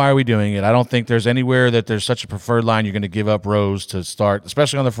one, why are we doing it? I don't think there's anywhere that there's such a preferred line you're going to give up rows to start,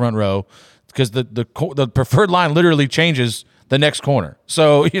 especially on the front row, because the preferred line literally changes the next corner.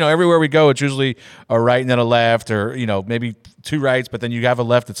 So, everywhere we go, it's usually a right and then a left, or, maybe 2 rights, but then you have a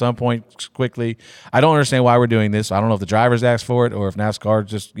left at some point quickly. I don't understand why we're doing this. I don't know if the drivers asked for it or if NASCAR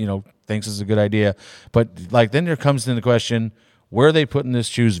just, thinks it's a good idea. But then there comes in the question, where are they putting this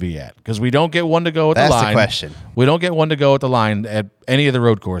choose V at? Because we don't get one to go at That's the the line. question. We don't get one to go at the line at any of the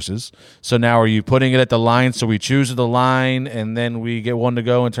road courses. So now are you putting it at the line so we choose the line and then we get one to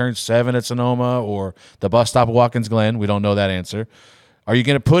go in turn 7 at Sonoma or the bus stop at Watkins Glen? We don't know that answer. Are you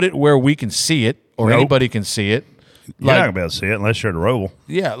going to put it where we can see it or Nope. anybody can see it? You're not going to be able to see it unless you're at a roval.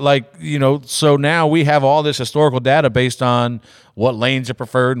 Yeah, so now we have all this historical data based on what lanes are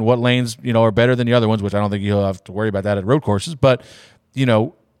preferred and what lanes, are better than the other ones, which I don't think you'll have to worry about that at road courses. But,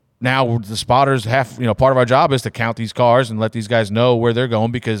 now the spotters have, part of our job is to count these cars and let these guys know where they're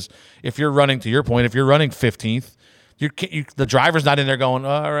going, because if you're running, to your point, if you're running 15th, the driver's not in there going,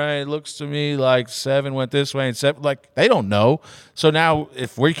 all right, looks to me like 7 went this way and 7, like they don't know. So now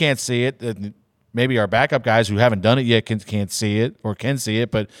if we can't see it, then maybe our backup guys who haven't done it yet can't see it or can see it,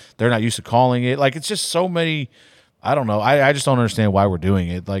 but they're not used to calling it. Like, it's just so many I don't know. I just don't understand why we're doing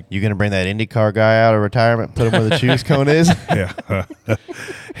it. Like, You gonna bring that IndyCar guy out of retirement, put him where the choose cone is? Yeah.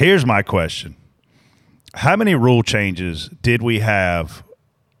 Here's my question. How many rule changes did we have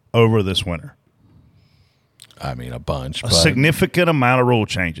over this winter? I mean, a bunch. A significant amount of rule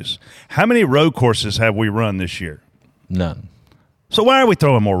changes. How many road courses have we run this year? None. So why are we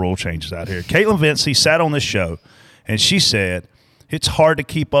throwing more rule changes out here? Caitlin Vincey sat on this show, and she said it's hard to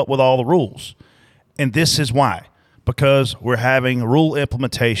keep up with all the rules. And this is why. Because we're having rule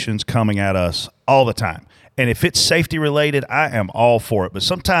implementations coming at us all the time. And if it's safety related, I am all for it. But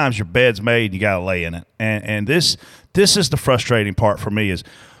sometimes your bed's made and you got to lay in it. And this is the frustrating part for me is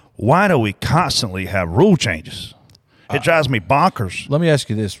why do we constantly have rule changes? It drives me bonkers. Let me ask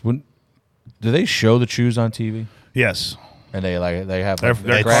you this. Do they show the choose on TV? Yes. And they have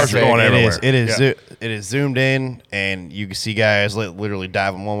their cars are going everywhere. It is zoomed in, and you can see guys literally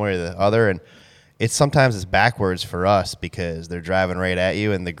diving one way or the other. And sometimes it's backwards for us because they're driving right at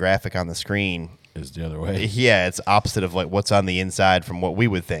you, and the graphic on the screen is the other way. Yeah, it's opposite of like what's on the inside from what we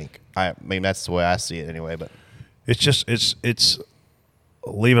would think. I mean, that's the way I see it anyway. But it's just it's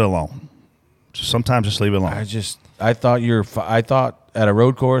leave it alone. Sometimes just leave it alone. I thought at a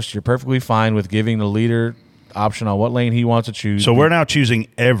road course you're perfectly fine with giving the leader option on what lane he wants to choose. So we're now choosing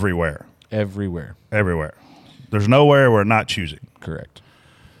everywhere. Everywhere. There's nowhere we're not choosing. Correct.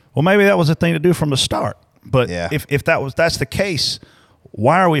 Well, maybe that was the thing to do from the start. But if that's the case,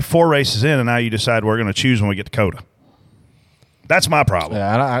 why are we 4 races in and now you decide we're going to choose when we get to COTA? That's my problem.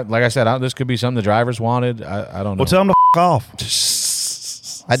 Yeah, like I said, this could be something the drivers wanted. I don't know. Well, tell them to off.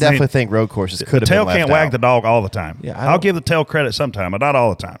 I definitely think road courses could have been left out. The tail can't wag the dog all the time. Yeah, I'll give the tail credit sometime, but not all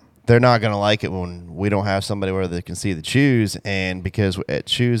the time. They're not going to like it when we don't have somebody where they can see the choose, and because at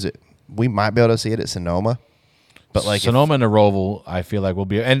choose it, we might be able to see it at Sonoma. But like Sonoma and the Roval, I feel like will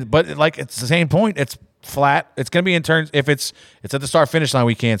be, but like it's the same point. It's flat. It's going to be in turns. If it's at the start finish line,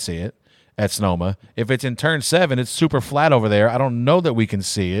 we can't see it at Sonoma. If it's in turn 7, it's super flat over there. I don't know that we can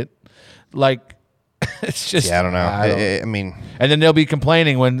see it. Like it's just I don't know. I mean, and then they'll be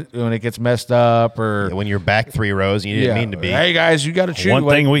complaining when it gets messed up or when you're back 3 rows and you didn't mean to be. Hey guys, you got to choose. One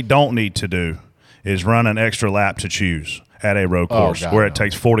thing we don't need to do is run an extra lap to choose at a road course where it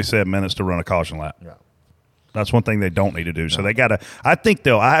takes 47 minutes to run a caution lap. Yeah. That's one thing they don't need to do. So they got to. I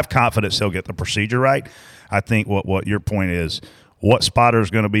have confidence they'll get the procedure right. I think what your point is, what spotter is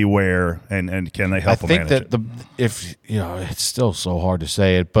going to be where, and can they help them manage it? If it's still so hard to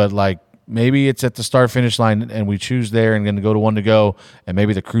say it, but like maybe it's at the start finish line and we choose there and going to go to 1 to go, and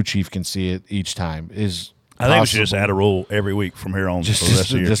maybe the crew chief can see it each time. I think we should just add a rule every week from here on.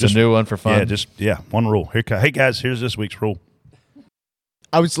 Just a new one for fun. One rule. Hey guys, here's this week's rule.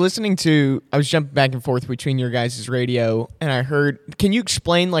 I was jumping back and forth between your guys' radio, and I heard, can you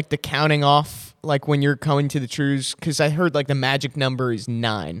explain like the counting off, like when you're going to the trues? Because I heard like the magic number is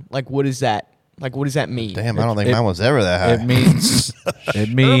 9. Like what is that? Like what does that mean? Damn, I don't think mine was ever that high. It means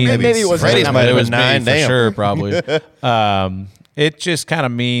maybe it was Freddie's might have been 9. For sure, probably. It just kind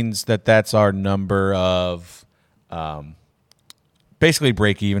of means that's our number of basically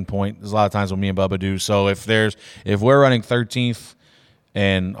break even point. There's a lot of times what me and Bubba do. So if we're running 13th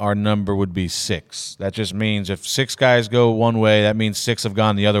and our number would be 6, that just means if 6 guys go one way, that means 6 have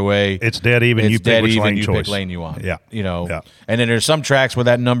gone the other way. It's dead even. You pick which lane choice. Pick lane you want. Yeah. And then there's some tracks where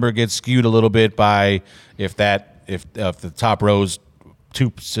that number gets skewed a little bit by if the top row's 2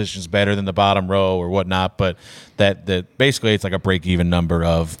 positions better than the bottom row or whatnot, but that basically it's like a break even number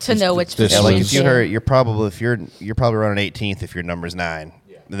of to know which position. Yeah, like if you're probably running 18th if your number's 9.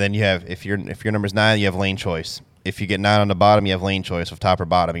 Yeah. Then you have if your number's 9, you have lane choice. If you get 9 on the bottom, you have lane choice of top or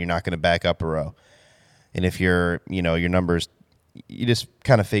bottom. You're not going to back up a row. And if your numbers, you just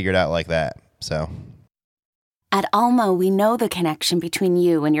kind of figure it out like that. So. At Alma, we know the connection between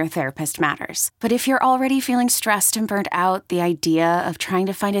you and your therapist matters. But if you're already feeling stressed and burnt out, the idea of trying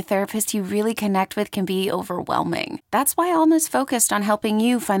to find a therapist you really connect with can be overwhelming. That's why Alma's focused on helping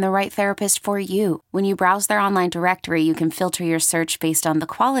you find the right therapist for you. When you browse their online directory, you can filter your search based on the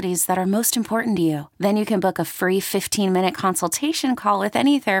qualities that are most important to you. Then you can book a free 15-minute consultation call with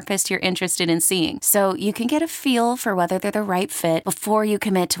any therapist you're interested in seeing, so you can get a feel for whether they're the right fit before you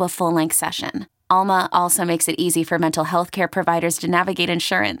commit to a full-length session. Alma also makes it easy for mental health care providers to navigate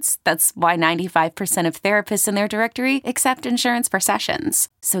insurance. That's why 95% of therapists in their directory accept insurance for sessions.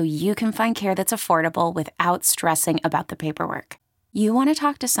 So you can find care that's affordable without stressing about the paperwork. You want to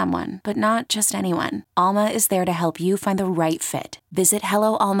talk to someone, but not just anyone. Alma is there to help you find the right fit. Visit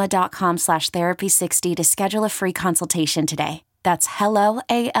helloalma.com/therapy60 to schedule a free consultation today. That's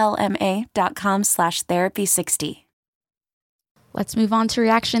helloalma.com/therapy60. Let's move on to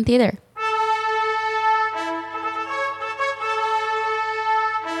Reaction Theater.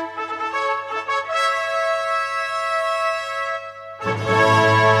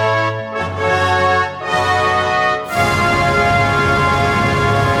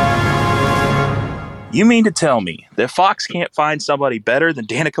 You mean to tell me that Fox can't find somebody better than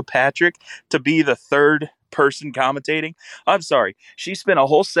Danica Patrick to be the third person commentating? I'm sorry. She spent a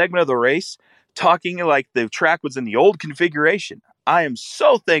whole segment of the race talking like the track was in the old configuration. I am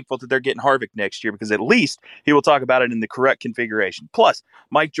so thankful that they're getting Harvick next year because at least he will talk about it in the correct configuration. Plus,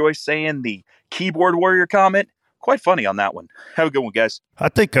 Mike Joyce saying the keyboard warrior comment, quite funny on that one. Have a good one, guys. I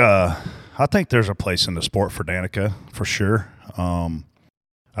think there's a place in the sport for Danica for sure. I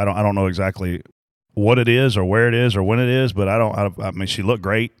don't know exactly what it is or where it is or when it is, but I mean, she looked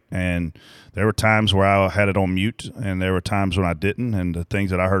great, and there were times where I had it on mute, and there were times when I didn't, and the things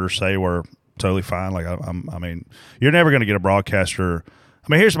that I heard her say were totally fine. Like I mean, you're never going to get a broadcaster.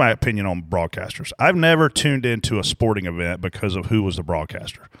 I mean, here's my opinion on broadcasters. I've never tuned into a sporting event because of who was the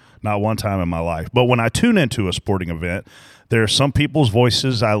broadcaster. Not one time in my life. But when I tune into a sporting event, there are some people's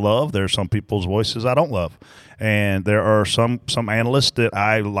voices I love. There are some people's voices I don't love. And there are some analysts that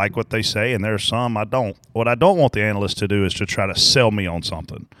I like what they say, and there are some I don't. What I don't want the analyst to do is to try to sell me on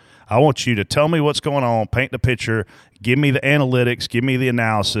something. I want you to tell me what's going on, paint the picture, give me the analytics, give me the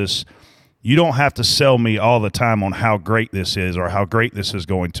analysis. You don't have to sell me all the time on how great this is or how great this is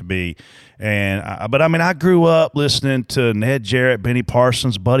going to be. But I mean, I grew up listening to Ned Jarrett, Benny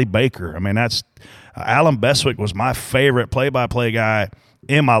Parsons, Buddy Baker. I mean, that's Alan Bestwick was my favorite play-by-play guy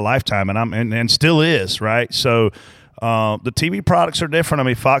in my lifetime, and still is, right? So the TV products are different. I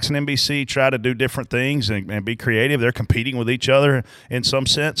mean, Fox and NBC try to do different things and be creative. They're competing with each other in some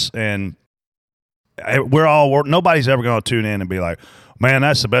sense, and nobody's ever going to tune in and be like, man,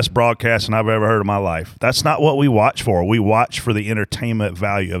 that's the best broadcasting I've ever heard in my life. That's not what we watch for. We watch for the entertainment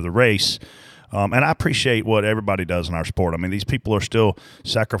value of the race. And I appreciate what everybody does in our sport. I mean, these people are still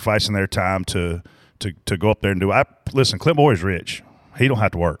sacrificing their time to go up there and do it. Listen, Clint Bowyer's rich. He don't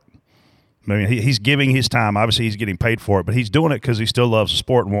have to work. I mean, he's giving his time. Obviously, he's getting paid for it, but he's doing it because he still loves the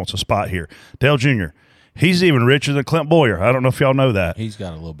sport and wants a spot here. Dale Jr., he's even richer than Clint Bowyer. I don't know if y'all know that. He's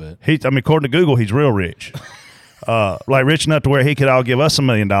got a little bit. According to Google, he's real rich. Like rich enough to where he could all give us $1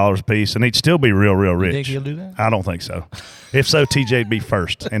 million a piece, and he'd still be real rich. You think he'll do that? I don't think so. If so, TJ'd be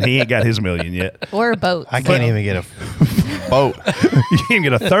first, and he ain't got his $1 million yet. Or a boat. I can't even get a boat. You can't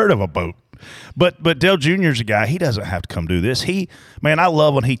get a third of a boat. But Dale Jr.'s a guy, he doesn't have to come do this. I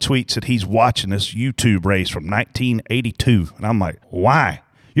love when he tweets that he's watching this YouTube race from 1982. And I'm like, why?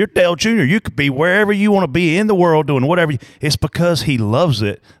 You're Dale Jr. You could be wherever you want to be in the world doing whatever. It's because he loves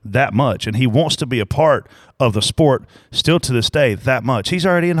it that much, and he wants to be a part of the sport still to this day that much. He's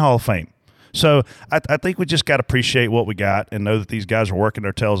already in Hall of Fame. So I think we just got to appreciate what we got and know that these guys are working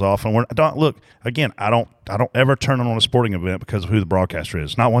their tails off. And I don't ever turn on a sporting event because of who the broadcaster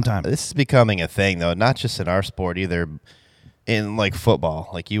is. Not one time. This is becoming a thing, though, not just in our sport either. In like football,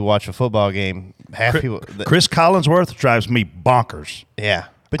 like you watch a football game, Chris Collinsworth drives me bonkers. Yeah,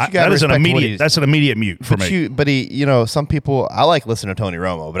 but you got that's an immediate mute for me. But some people, I like listening to Tony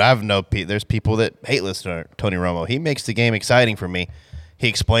Romo, but there's people that hate listening to Tony Romo. He makes the game exciting for me. He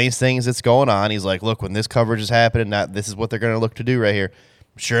explains things that's going on. He's like, look, when this coverage is happening, this is what they're going to look to do right here.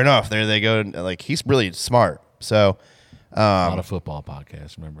 Sure enough, there they go. Like, he's really smart. So, not a football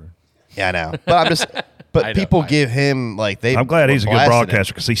podcast, remember? Yeah, I know. But I'm just. But people give him I'm glad he's a good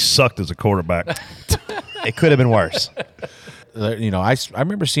broadcaster because he sucked as a quarterback. It could have been worse. I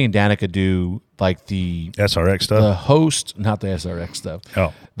remember seeing Danica do like the SRX stuff. The host, not the SRX stuff.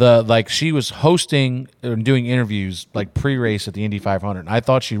 Oh, she was hosting and doing interviews like pre-race at the Indy 500. And I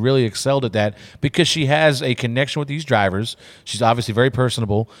thought she really excelled at that because she has a connection with these drivers. She's obviously very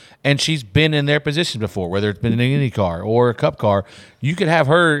personable, and she's been in their positions before, whether it's been in an Indy car or a Cup car. You could have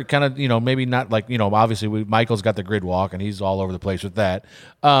her kind of, maybe not like, obviously Michael's got the grid walk and he's all over the place with that.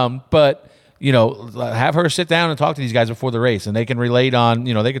 But have her sit down and talk to these guys before the race, and they can relate on,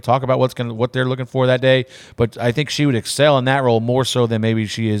 they could talk about what they're looking for that day. But I think she would excel in that role more so than maybe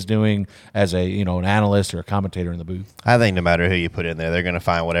she is doing as a, an analyst or a commentator in the booth. I think no matter who you put in there, they're going to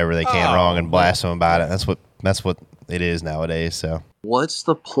find whatever they can wrong and blast them about it. That's what it is nowadays. So what's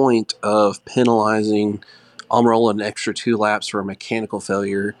the point of penalizing Almirola an extra 2 laps for a mechanical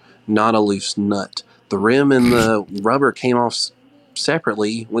failure, not a loose nut? The rim and the rubber came off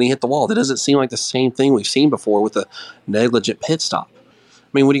separately when he hit the wall. That doesn't seem like the same thing we've seen before with a negligent pit stop. I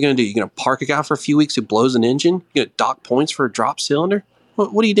mean, what are you going to do? You're going to park a guy for a few weeks who blows an engine? You're going to dock points for a drop cylinder?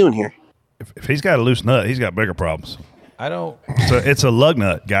 What are you doing here? If he's got a loose nut, he's got bigger problems. I don't. It's a lug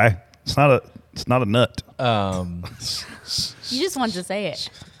nut, guy. It's not a nut. You just wanted to say it.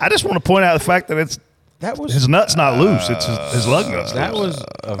 I just want to point out the fact that his nut's not loose. It's his lug nut's That loose. was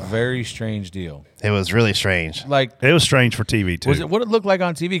a very strange deal. It was really strange. Like, it was strange for TV too. Was it what it looked like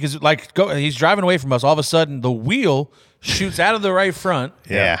on TV? Because he's driving away from us. All of a sudden, the wheel shoots out of the right front.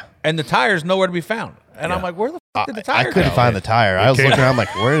 Yeah. And the tire's nowhere to be found. And I'm like, where the fuck did the tire I couldn't go? find the tire. I was looking around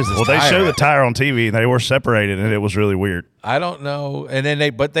like, where is this Well, tire? they showed the tire on TV, and they were separated, and it was really weird. I don't know. And then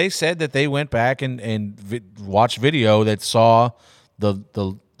they said that they went back and watched video that saw the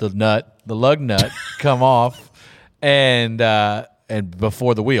lug nut come off and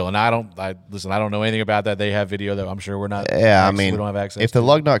before the wheel. And I don't know anything about that. They have video that I'm sure we're not. Yeah, I we mean, don't have access if to. the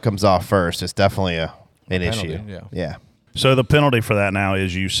lug nut comes off first, it's definitely an penalty, issue. yeah. So the penalty for that now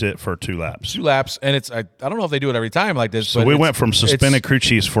is you sit for 2 laps. 2 laps, and it's I don't know if they do it every time like this. So but we went from suspended crew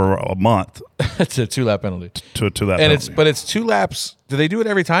chiefs for a month to a 2-lap penalty. To a 2-lap and penalty. it's 2 laps. Do they do it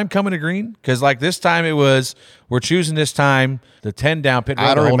every time coming to green? Because like this time it was we're choosing this time the 10 down pit road.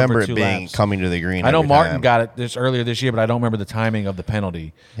 I don't to hold remember for it 2 being laps. coming to the green. I know every Martin time. got it earlier this year, but I don't remember the timing of the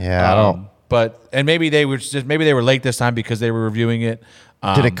penalty. Yeah, I don't. But maybe they were late this time because they were reviewing it.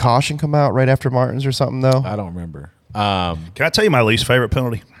 Did a caution come out right after Martin's or something though? I don't remember. Can I tell you my least favorite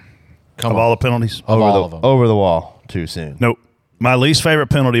penalty of all the penalties? Over the wall too soon. Nope. My least favorite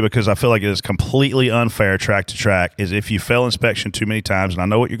penalty, because I feel like it is completely unfair track to track, is if you fail inspection too many times. And I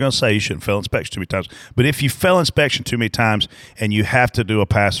know what you're going to say, you shouldn't fail inspection too many times. But if you fail inspection too many times and you have to do a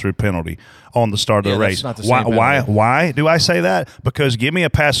pass-through penalty on the start of the race, that's not the same why do I say that? Because give me a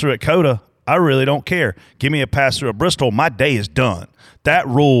pass-through at Coda, I really don't care. Give me a pass-through at Bristol, my day is done. That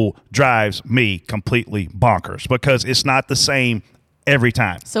rule drives me completely bonkers because it's not the same every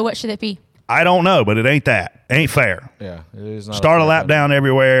time. So what should it be? I don't know, but it ain't that. Ain't fair. Yeah, it is not. Start a lap down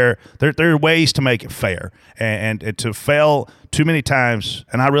everywhere. There are ways to make it fair. And to fail too many times,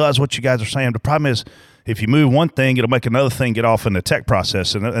 and I realize what you guys are saying, the problem is if you move one thing, it'll make another thing get off in the tech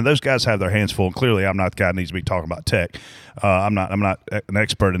process. And those guys have their hands full. And clearly, I'm not the guy that needs to be talking about tech. I'm not an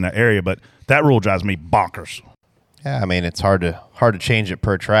expert in that area, but that rule drives me bonkers. Yeah, I mean, it's hard to change it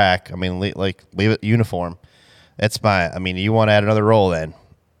per track. I mean, leave it uniform. You want to add another roll then,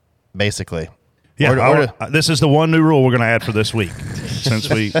 basically. Yeah, this is the one new rule we're going to add for this week. Since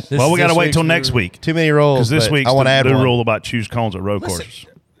we got to wait till next week. Too many rolls. Because this but week's I want to the add new one. rule about choose cones at road courses.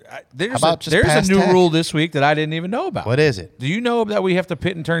 There's about just a pass new tag? rule this week that I didn't even know about. What is it? Do you know that we have to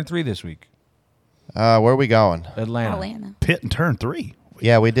pit in turn 3 this week? Where are we going? Atlanta. Pit in turn 3.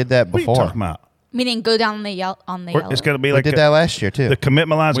 Yeah, we did that What are before. you talking about? Meaning go down the yellow. It's going to be We like did that last year too. the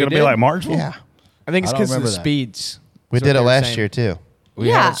commitment line is We going to be did? like Martinsville. Yeah, I think it's I don't because of the remember that. speeds. we That's did what it they were last saying. year too.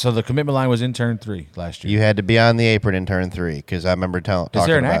 Yeah. So the commitment line was in turn 3 last year. You had to be on the apron in turn 3 because I remember talking Is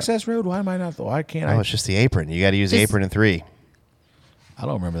there an about access road? Why am I not? Why can't No, I? it's just the apron. You got to use the Just- apron in 3. I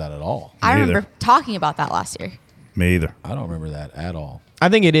don't remember that at all. I Me remember either. talking about that last year. Me either. I don't remember that at all. I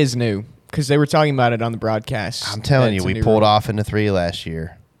think it is new because they were talking about it on the broadcast. I'm telling that you, it's a we new pulled rule. off into 3 last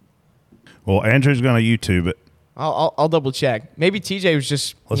year. Well, Andrew's going to YouTube it. I'll double check. Maybe TJ was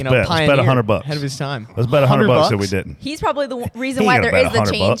just Let's bet. Let's pioneer, bet $100. ahead of his time. Let's bet $100 that we didn't. He's probably the reason He why ain't there gonna is bet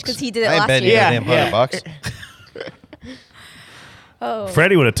the $100 change because he did it I ain't last betting year. you damn $100. Oh.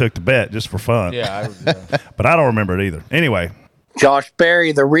 Freddie would have took the bet just for fun. Yeah, But I don't remember it either. Anyway, Josh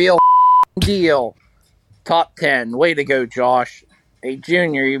Berry, the real deal. Top 10. Way to go, Josh. Hey,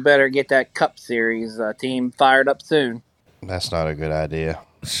 Junior, you better get that Cup Series team fired up soon. That's not a good idea.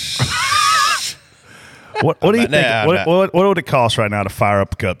 what do you think? Nah, What would it cost right now to fire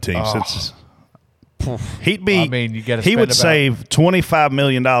up a Cup team? Since he'd be, I mean, you gotta he spend would about- save $25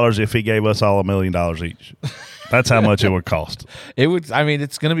 million if he gave us all $1 million each. That's how much it would cost. It would. I mean,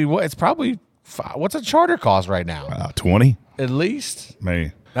 it's going to be what? It's probably. What's a charter cost right now? 20 At least.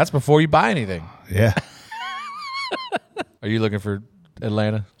 Maybe. That's before you buy anything. Yeah. Are you looking for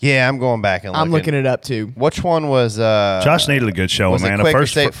Atlanta? Yeah, I'm going back and I'm looking it up too. Which one was Josh needed a good showing, was man. it The Quaker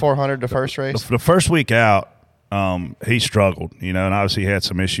first State 400 the first race? The first week out, he struggled, and obviously he had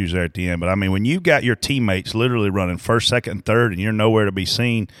some issues there at the end. But I mean, when you've got your teammates literally running first, second, and third, and you're nowhere to be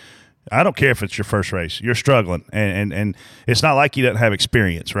seen, I don't care if it's your first race, you're struggling, and it's not like he doesn't have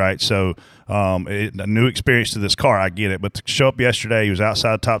experience, right? So a new experience to this car, I get it. But to show up yesterday, he was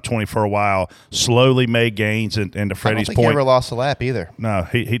outside the top 20 for a while, slowly made gains, and to I don't Freddie's think he point, ever lost a lap either. no,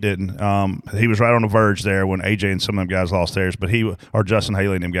 he didn't. He was right on the verge there when AJ and some of them guys lost theirs, but or Justin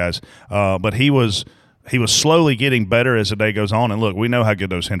Haley and them guys. But he was slowly getting better as the day goes on. And look, we know how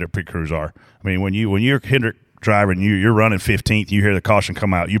good those Hendrick pit crews are. I mean, when you're Hendrick driver and you're running 15th, you hear the caution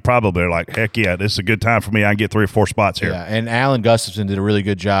come out, you probably are like, heck yeah, this is a good time for me. I can get 3 or 4 spots here. Yeah, and Alan Gustafson did a really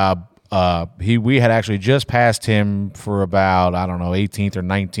good job. We had actually just passed him for about 18th or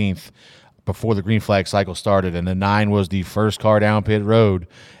 19th before the green flag cycle started, and the 9 was the first car down pit road,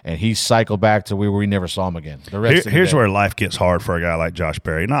 and he cycled back to where we never saw him again. The rest of the Here's day. where life gets hard for a guy like Josh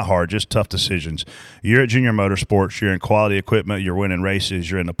Berry. Not hard, just tough decisions. You're at Junior Motorsports. You're in quality equipment. You're winning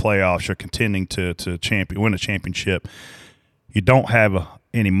races. You're in the playoffs. You're contending to win a championship. You don't have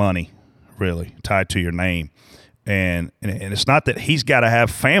any money, really, tied to your name. And it's not that he's got to have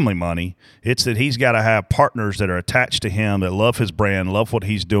family money. It's that he's got to have partners that are attached to him that love his brand, love what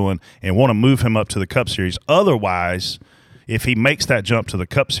he's doing, and want to move him up to the Cup Series. Otherwise, if he makes that jump to the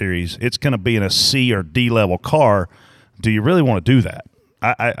Cup Series, it's going to be in a C or D level car. Do you really want to do that?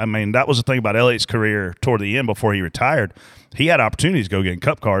 I mean, that was the thing about Elliott's career toward the end before he retired. He had opportunities to go get in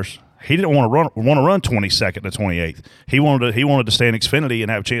Cup cars. He didn't want to run 22nd to 28th. He wanted to stay in Xfinity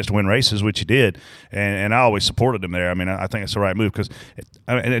and have a chance to win races, which he did. And I always supported him there. I mean, I think it's the right move because,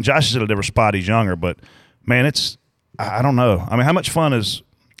 and Josh is at a different spot. He's younger, but man, I don't know. I mean, how much fun is?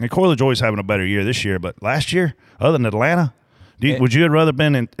 And Corey LaJoie's having a better year this year, but last year, other than Atlanta, would you have rather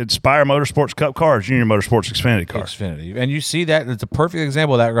been in Inspire Motorsports Cup car or Junior Motorsports Xfinity car? Xfinity, and you see that it's a perfect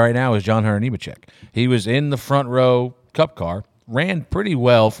example of that right now is John Hunter Nemechek. He was in the front row Cup car. Ran pretty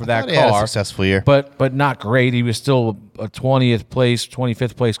well for that car. He had a successful year. But not great. He was still a 20th place,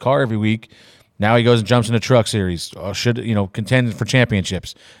 25th place car every week. Now he goes and jumps in the Truck Series. Should contend for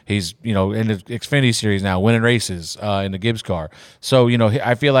championships. He's in the Xfinity Series now, winning races in the Gibbs car. So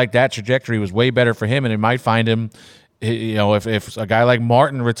I feel like that trajectory was way better for him, and it might find him. If a guy like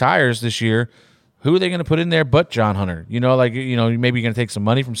Martin retires this year, who are they going to put in there but John Hunter? Maybe you're going to take some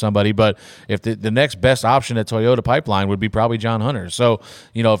money from somebody, but if the next best option at Toyota Pipeline would be probably John Hunter. So,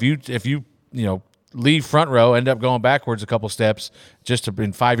 if you leave front row, end up going backwards a couple steps, just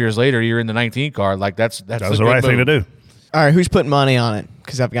in 5 years later, you're in the 19 car. Like that's the right thing to do. All right, who's putting money on it?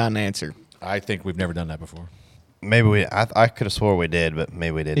 Because I've got an answer. I think we've never done that before. Maybe I could have swore we did, but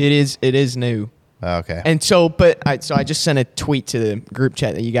maybe we didn't. It is new. Okay. And so, I just sent a tweet to the group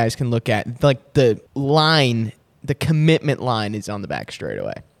chat that you guys can look at. Like the commitment line is on the back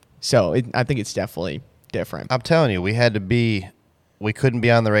straightaway. So I think it's definitely different. I'm telling you, we couldn't be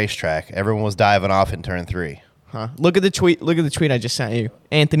on the racetrack. Everyone was diving off in turn 3. Huh? Look at the tweet I just sent you.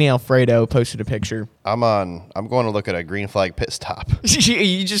 Anthony Alfredo posted a picture. I'm going to look at a green flag pit stop. Are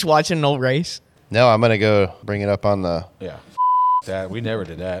you just watching an old race? No, I'm going to go bring it up on the. Yeah. That we never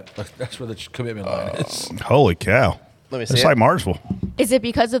did that. That's where the commitment line is. Holy cow! Let me see. It's like Martinsville. Is it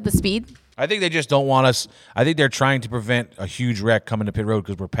because of the speed? I think they just don't want us. I think they're trying to prevent a huge wreck coming to pit road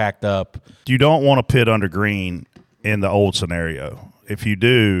because we're packed up. You don't want to pit under green in the old scenario. If you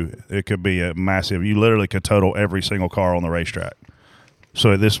do, it could be a massive. You literally could total every single car on the racetrack.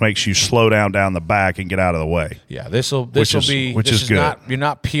 So this makes you slow down the back and get out of the way. Yeah, this will be good. You're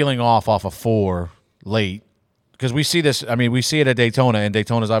not peeling off of 4 late. Because we see this, we see it at Daytona, and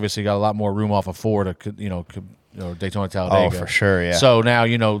Daytona's obviously got a lot more room off of 4 to, Daytona Talladega. Oh, for sure, yeah. So now,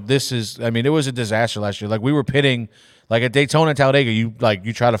 this is, it was a disaster last year. Like, we were pitting, like at Daytona and Talladega, you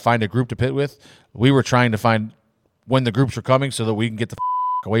try to find a group to pit with. We were trying to find when the groups were coming so that we can get the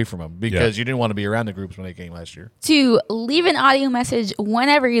away from them because you didn't want to be around the groups when they came last year. To leave an audio message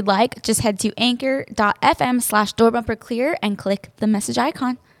whenever you'd like, just head to anchor.fm/doorbumperclear and click the message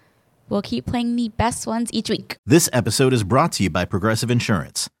icon. We'll keep playing the best ones each week. This episode is brought to you by Progressive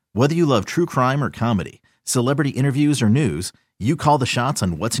Insurance. Whether you love true crime or comedy, celebrity interviews or news, you call the shots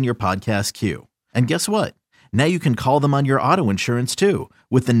on what's in your podcast queue. And guess what? Now you can call them on your auto insurance too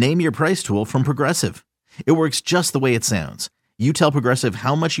with the Name Your Price tool from Progressive. It works just the way it sounds. You tell Progressive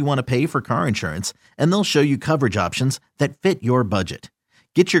how much you want to pay for car insurance, and they'll show you coverage options that fit your budget.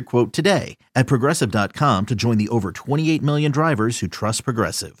 Get your quote today at Progressive.com to join the over 28 million drivers who trust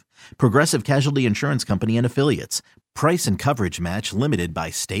Progressive. Progressive Casualty Insurance Company and Affiliates. Price and coverage match limited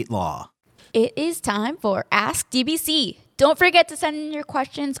by state law. It is time for Ask DBC. Don't forget to send in your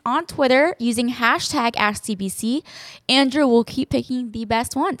questions on Twitter using hashtag AskDBC. Andrew will keep picking the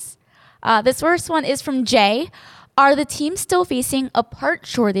best ones. This first one is from Jay. Are the teams still facing a part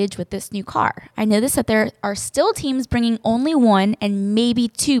shortage with this new car? I noticed that there are still teams bringing only 1 and maybe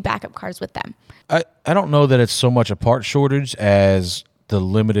 2 backup cars with them. I don't know that it's so much a part shortage as the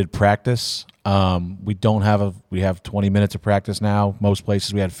limited practice. We have 20 minutes of practice now. Most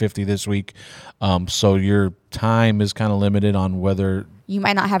places we had 50 this week. So your time is kind of limited on whether you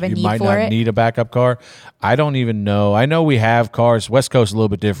might not have a need for it. You might not need a backup car. I don't even know. I know we have cars. West Coast is a little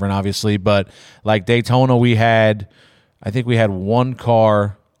bit different, obviously, but like Daytona, I think we had 1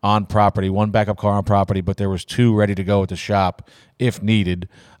 car on property, 1 backup car on property, but there was 2 ready to go at the shop if needed.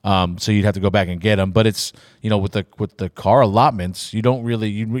 So you'd have to go back and get them. But it's, with the car allotments, you don't really,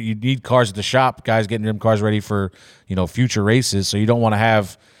 you need cars at the shop, guys getting them cars ready for, future races. So you don't want to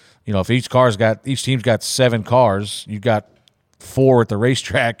have, if each team's got 7 cars, you got 4 at the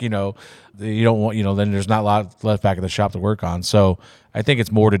racetrack, you don't want, then there's not a lot left back at the shop to work on. So I think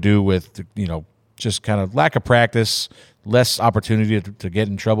it's more to do with, just kind of lack of practice, less opportunity to get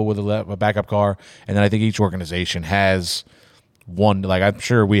in trouble with a backup car. And then I think each organization has one. Like I'm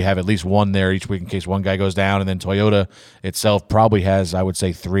sure we have at least one there each week in case one guy goes down, and then Toyota itself probably has, I would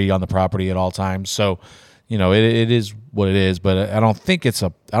say, 3 on the property at all times. So, it is what it is. But I don't think it's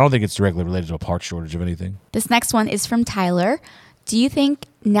directly related to a part shortage of anything. This next one is from Tyler. Do you think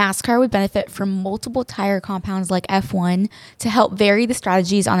NASCAR would benefit from multiple tire compounds like F1 to help vary the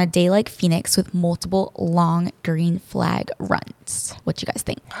strategies on a day like Phoenix with multiple long green flag runs? What you guys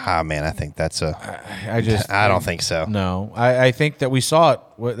think? Man, I think that's I don't think so. No, I think that we saw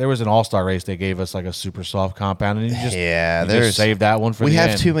it. There was an all-star race. They gave us like a super soft compound, and you just saved that one for the end.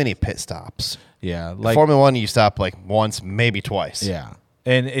 We have too many pit stops. Yeah. Like Formula One, you stop like once, maybe twice. Yeah.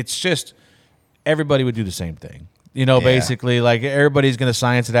 And it's just everybody would do the same thing. Basically, like everybody's going to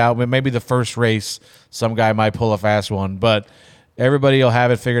science it out. Maybe the first race, some guy might pull a fast one, but everybody will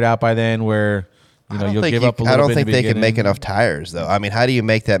have it figured out by then where, you'll give up a little bit. I don't think they can make enough tires, though. I mean, how do you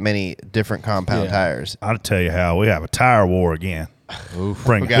make that many different compound tires? I'll tell you how. We have a tire war again.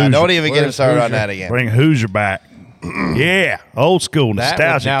 Bring Hoosier. Don't even get him started on that again. Bring Hoosier back. Yeah, old school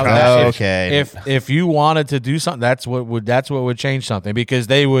nostalgia. Okay. If you wanted to do something, that's what would change something, because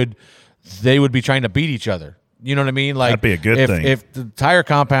they would be trying to beat each other. You know what I mean? Like, that'd be a good thing. If the tire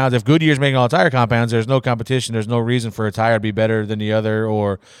compounds, if Goodyear's making all the tire compounds, there's no competition. There's no reason for a tire to be better than the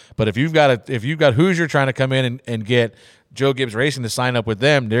other. But if you've got Hoosier trying to come in and get Joe Gibbs Racing to sign up with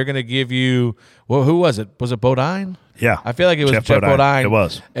them, they're going to give you. Well, who was it? Was it Bodine? Yeah, I feel like it was Jeff Bodine. It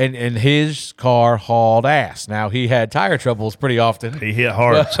was, and his car hauled ass. Now he had tire troubles pretty often. He hit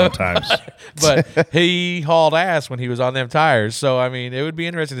hard sometimes, but he hauled ass when he was on them tires. So I mean, it would be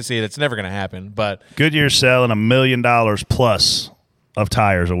interesting to see it. It's never going to happen. But Goodyear's selling $1 million plus of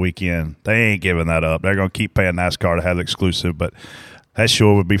tires a weekend. They ain't giving that up. They're going to keep paying NASCAR to have the exclusive. But that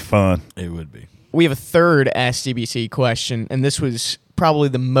sure would be fun. It would be. We have a third Ask DBC question, and this was probably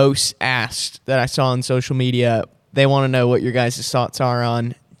the most asked that I saw on social media. They want to know what your guys' thoughts are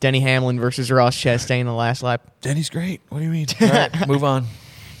on Denny Hamlin versus Ross Chastain in the last lap. Denny's great. What do you mean? All right, move on.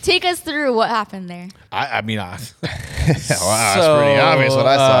 Take us through what happened there. Well, that's pretty obvious what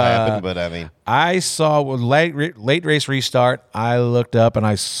I saw happen, but I mean. I saw late race restart. I looked up and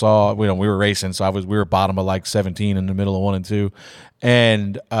I saw, we were racing, so we were bottom of like 17 in the middle of 1 and 2.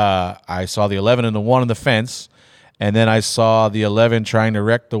 And I saw the 11 and the 1 on the fence. And then I saw the 11 trying to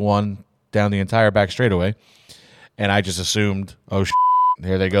wreck the 1 down the entire back straightaway. And I just assumed,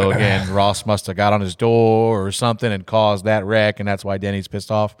 here they go again. Ross must have got on his door or something and caused that wreck, and that's why Denny's pissed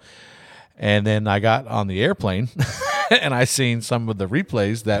off. And then I got on the airplane, and I seen some of the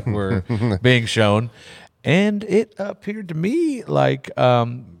replays that were being shown, and it appeared to me like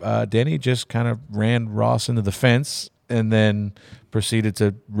Denny just kind of ran Ross into the fence and then proceeded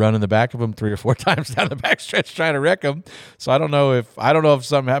to run in the back of him 3 or 4 times down the backstretch trying to wreck him. So I don't know if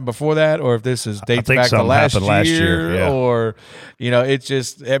something happened before that, or if this dates back to last year, yeah. Or it's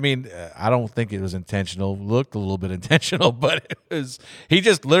just. I mean, I don't think it was intentional. Looked a little bit intentional, but it was. He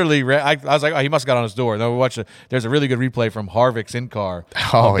just literally ran. I was like, he must have got on his door. And then we watched. There's a really good replay from Harvick's in car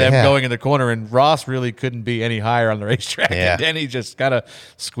of them going in the corner, and Ross really couldn't be any higher on the racetrack. Yeah. And then he just kind of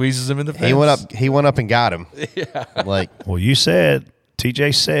squeezes him in the fence. He went up and got him. Yeah. Well, you said.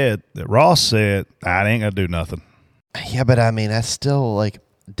 TJ said that Ross said, I ain't going to do nothing. Yeah, but I mean, that's still like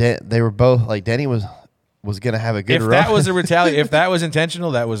they were both like Denny was going to have a good run. If that was if that was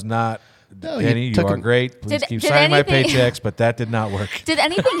intentional, that was not. No, Denny, you are great. Please keep signing my paychecks, but that did not work. Did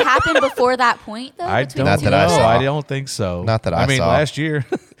anything happen before that point, though? I don't think so. Not that I mean, saw. last year.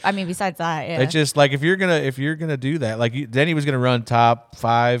 I mean, besides that, yeah. It's just like if you're gonna do that, like Denny was gonna run top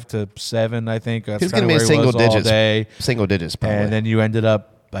 5 to 7, I think. That's He's gonna be single digits, probably. And then you ended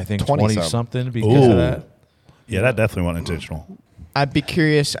up, I think, 20 something because of that. Yeah, that definitely wasn't intentional. I'd be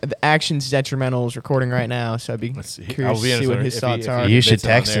curious. The Action's Detrimental is recording right now, so I'd be curious to see what his thoughts are. You should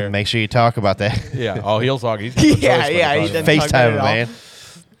text him. Make sure you talk about that. Yeah. Oh, he'll talk. He's yeah. He FaceTime him, man.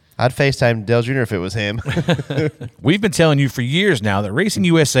 I'd FaceTime Dale Jr. if it was him. We've been telling you for years now that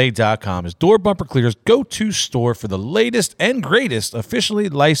RacingUSA.com is Door Bumper Clear's go-to store for the latest and greatest officially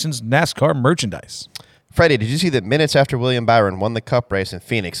licensed NASCAR merchandise. Freddie, did you see that minutes after William Byron won the Cup race in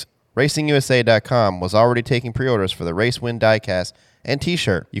Phoenix, RacingUSA.com was already taking pre-orders for the Race Win diecast and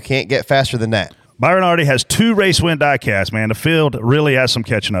T-shirt? You can't get faster than that. Byron already has 2 Race Win diecasts, man. The field really has some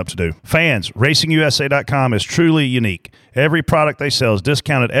catching up to do. Fans, RacingUSA.com is truly unique. Every product they sell is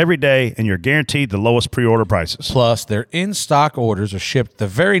discounted every day, and you're guaranteed the lowest pre-order prices. Plus, their in-stock orders are shipped the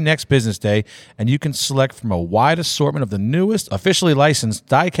very next business day, and you can select from a wide assortment of the newest officially licensed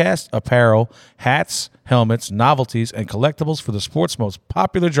diecast apparel, hats, helmets, novelties, and collectibles for the sport's most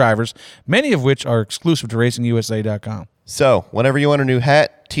popular drivers, many of which are exclusive to RacingUSA.com. So, whenever you want a new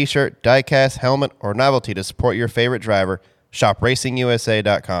hat, T-shirt, diecast, helmet, or novelty to support your favorite driver, Shop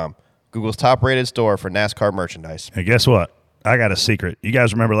racingusa.com, Google's top-rated store for NASCAR merchandise. And guess what? I got a secret. You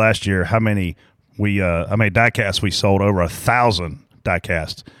guys remember last year how many diecasts we sold? Over 1,000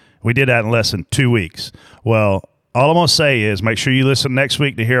 diecasts. We did that in less than 2 weeks. Well, all I'm going to say is make sure you listen next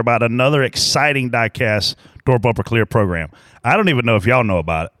week to hear about another exciting diecast Door Bumper Clear program. I don't even know if y'all know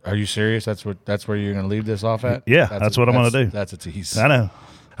about it. Are you serious? That's where you're going to leave this off at? Yeah, that's what I'm going to do. That's a tease. I know.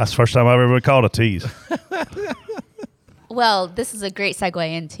 That's the first time I've ever been called a tease. Well, this is a great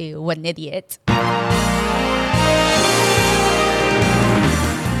segue into What an Idiot.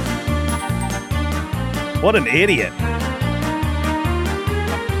 What an idiot.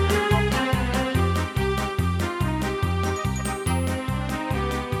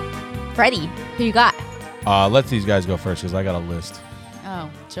 Freddie, who you got? Let these guys go first because I got a list. Oh,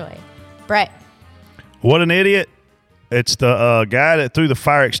 joy. Brett. What an idiot. It's the guy that threw the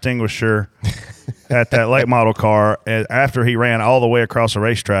fire extinguisher at that late model car after he ran all the way across the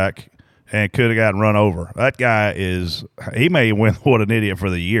racetrack and could have gotten run over. That guy he may win What an Idiot for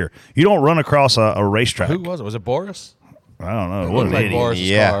the year. You don't run across a racetrack. Who was it? Was it Boris? I don't know. It What an looked like idiot. Boris's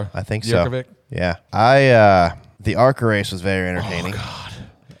Yeah, car. I think Djokovic? so. Yeah. The ARCA race was very entertaining. Oh, God.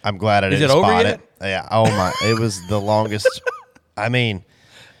 I'm glad I Is didn't it over spot yet? it. Yeah. Oh, my. It was the longest. I mean,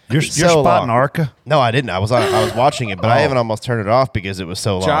 You're so spotting long. ARCA? No, I didn't. I was watching it, but I even almost turned it off because it was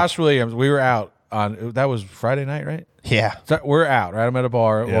so long. Josh Williams, we were out on, that was Friday night, right? Yeah. So we're out, right? I'm at a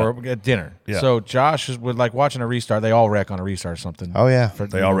bar Yeah. or at dinner. Yeah. So Josh was like watching a restart. They all wreck on a restart or something. Oh, yeah.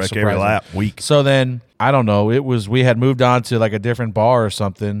 They all wreck every lap. Week. So then, I don't know, we had moved on to like a different bar or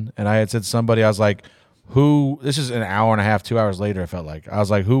something, and I had said to somebody, I was like, this is an hour and a half, 2 hours later, it felt like. I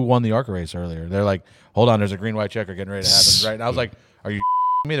was like, who won the ARCA race earlier? They're like, hold on, there's a green-white checker getting ready to happen, right? And I was like, are you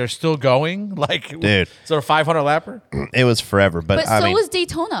me? They're still going? Like, Dude. So a 500 lapper? It was forever, but I so mean, was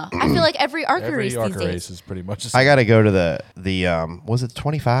Daytona. I feel like every ARCA race ARCA these days. race is pretty much the same. I got to go to the was it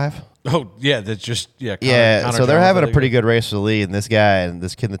 25? Oh, yeah, that's just, yeah. Yeah, so they're Jones, having I a pretty think. good race for the lead, and this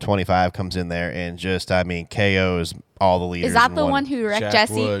kid in the 25 comes in there and just, I mean, KOs all the leaders. Is that in the one who wrecked Jack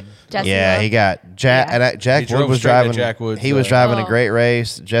Jesse? Wood. Jesse Yeah, Love? he got Jack. Yeah. And Jack He Wood drove was straight into driving. Jack Wood's, He was driving a Oh. great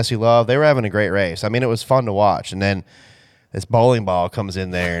race. Jesse Love, they were having a great race. I mean, it was fun to watch. And then this bowling ball comes in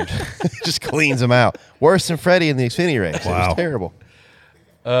there and just cleans him out. Worse than Freddie in the Xfinity race. It Wow. was terrible.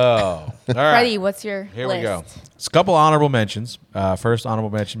 Oh, all right. Freddie, what's your Here list? we go. It's a couple honorable mentions. First honorable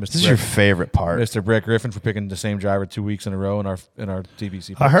mention, Mr. This is your favorite part. Mr. Brett Griffin for picking the same driver 2 weeks in a row in our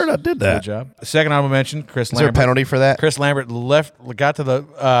TBC. I heard I did that. Good job. Second honorable mention, Chris Is there a Lambert. penalty for that? Chris Lambert got to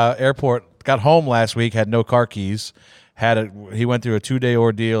the airport, got home last week, had no car keys. He went through a 2-day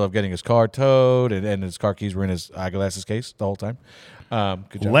ordeal of getting his car towed, and his car keys were in his eyeglasses case the whole time.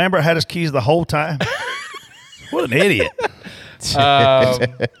 Good job. Lambert had his keys the whole time. What an idiot.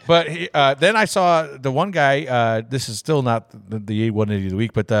 But then I saw the one guy. This is still not the one of the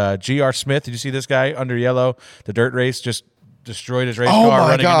week, but G.R. Smith. Did you see this guy under yellow? The dirt race just destroyed his race Oh car. my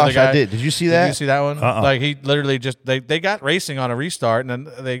running gosh, into the guy. I did. Did you see that? Did you see that one? Like he literally just they got racing on a restart, and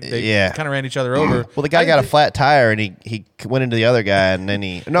then they kind of ran each other over. Well, the guy got a flat tire and he went into the other guy and then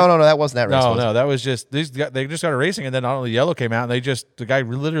no, that wasn't that race. was it? No, that was just they just got a racing, and then not only yellow came out, and the guy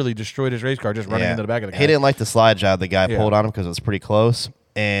literally destroyed his race car just running into the back of the guy. He didn't like the slide job the guy Yeah. pulled on him because it was pretty close,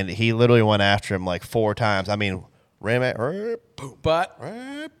 and he literally went after him like 4 times. I mean, ram it, but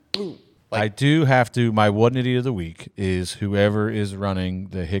I do have to. My one idiot of the week is whoever is running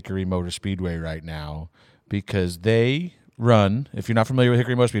the Hickory Motor Speedway right now, because they run. If you're not familiar with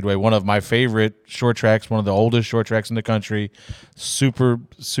Hickory Motor Speedway, one of my favorite short tracks, one of the oldest short tracks in the country, super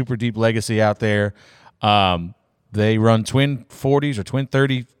deep legacy out there. They run twin 40s or twin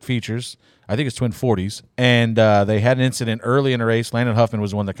 30 features. I think it's twin 40s, and they had an incident early in the race. Landon Huffman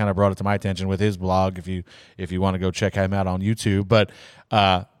was the one that kind of brought it to my attention with his blog. If you want to go check him out on YouTube, but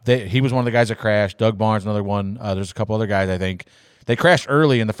he was one of the guys that crashed. Doug Barnes, another one. There's a couple other guys. I think they crashed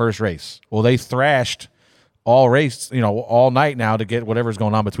early in the first race. Well, they thrashed all night now to get whatever's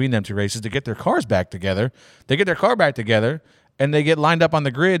going on between them two races to get their cars back together. They get their car back together, and they get lined up on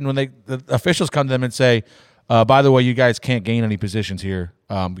the grid. And when the officials come to them and say, by the way, you guys can't gain any positions here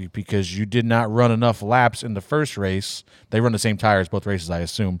because you did not run enough laps in the first race. They run the same tires both races, I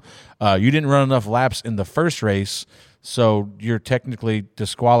assume. You didn't run enough laps in the first race, so you're technically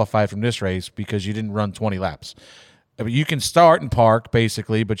disqualified from this race because you didn't run 20 laps. You can start and park,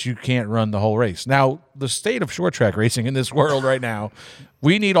 basically, but you can't run the whole race. Now, the state of short track racing in this world right now,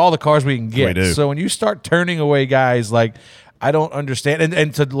 we need all the cars we can get. We do. So when you start turning away guys, like, I don't understand.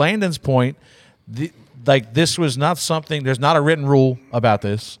 And to Landon's point, this was not something, there's not a written rule about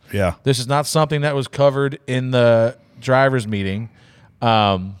this. Yeah. This is not something that was covered in the driver's meeting.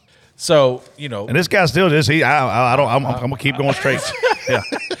 So, you know. And this guy still just, I'm going to keep going straight. Yeah.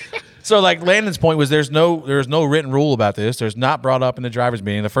 So, like Landon's point was, there's no written rule about this. There's not brought up in the driver's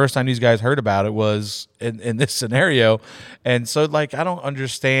meeting. The first time these guys heard about it was in this scenario, and so like I don't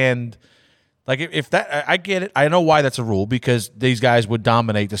understand. Like if that, I get it. I know why that's a rule, because these guys would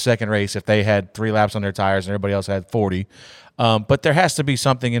dominate the second race if they had 3 laps on their tires and everybody else had 40. But there has to be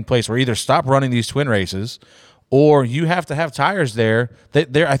something in place where either stop running these twin races, or you have to have tires there.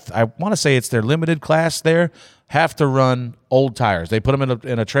 I want to say it's their limited class there. Have to run old tires. They put them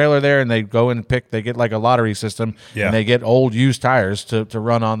in a trailer there, and they go and pick. They get like a lottery system, and they get old used tires to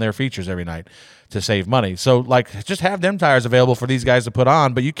run on their features every night to save money. So like, just have them tires available for these guys to put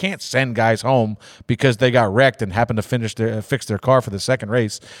on. But you can't send guys home because they got wrecked and happened to fix their car for the second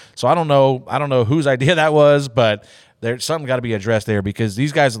race. So I don't know whose idea that was, but there's something got to be addressed there, because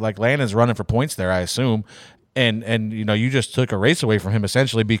these guys, like Landon's running for points there, I assume, and you know, you just took a race away from him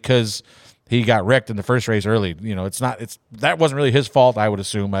essentially because he got wrecked in the first race early. You know, that wasn't really his fault, I would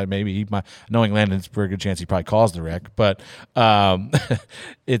assume. Knowing Landon, it's a pretty good chance he probably caused the wreck. But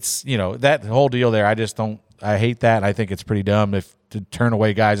it's, you know, that whole deal there, I hate that. I think it's pretty dumb to turn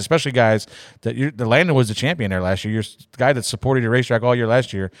away guys, especially guys the Landon was the champion there last year. You're the guy that supported your racetrack all year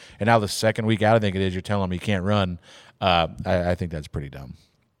last year, and now the second week out, I think it is, you're telling him he can't run. I think that's pretty dumb.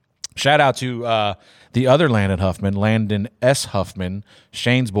 Shout out to the other Landon S. Huffman,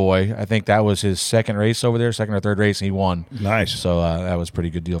 Shane's boy. I think that was his second race over there, second or third race, and he won. Nice. So that was a pretty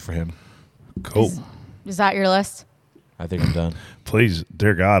good deal for him. Cool. Is that your list? I think I'm done. Please,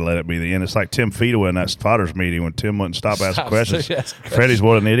 dear God, let it be the end. It's like Tim Feedaway in that spotters meeting when Tim wouldn't stop asking questions. Freddie's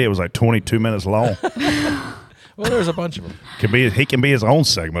What an Idiot was like 22 minutes long. Well, there's a bunch of them. He can be his own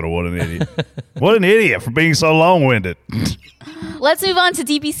segment of What an Idiot. What an idiot for being so long-winded. Let's move on to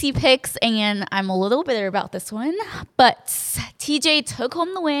DPC picks, and I'm a little bitter about this one, but TJ took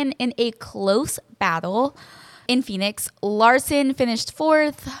home the win in a close battle in Phoenix. Larson finished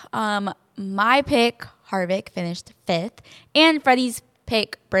 4th. My pick, Harvick, finished 5th, and Freddie's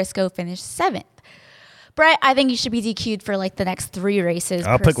pick, Briscoe, finished 7th. Brett, I think you should be DQ'd for like the next 3 races.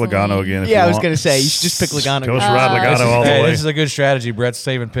 I'll pick Logano again. I was going to say, you should just pick Logano. Go ride Logano all the way. This is a good strategy. Brett's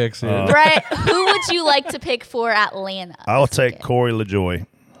saving picks here. Brett, who would you like to pick for Atlanta? I'll take Corey LaJoie.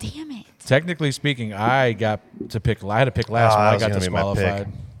 Damn it. Technically speaking, I had to pick last when I got disqualified.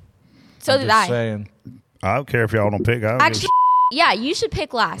 So did I. Saying. I don't care if y'all don't pick. Actually, yeah, you should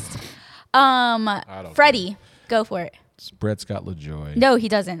pick last. Freddie, go for it. Brett's got LaJoie. No, he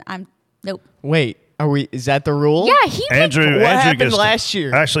doesn't. Nope. Wait. Is that the rule? Yeah, he picked. What happened last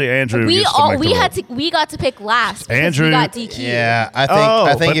year? Actually, Andrew. We got to pick last. Andrew, we got DQ'd. Yeah,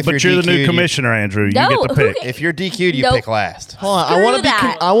 I think if you're the new commissioner, Andrew, you get the pick. If you're DQ'd, you pick last. Hold on,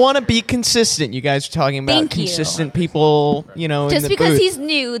 I want to be consistent. You guys are talking about consistent people. You know, just in the because booth. he's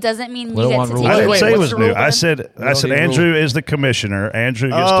new doesn't mean you get to take. I didn't say he was new. rule, I said Andrew is the commissioner.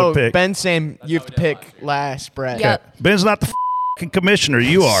 Andrew gets to pick. Ben's saying you have to pick last, Brett. Yep. Ben's not the commissioner.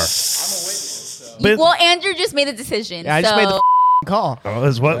 You are. Well, Andrew just made a decision. I just made the call. Oh,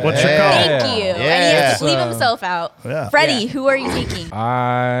 what's your call? Thank you. And he has to leave himself out. Yeah. Freddie, who are you taking?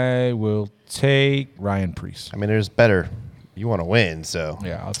 I will take Ryan Preece. I mean, there's better. You want to win, so.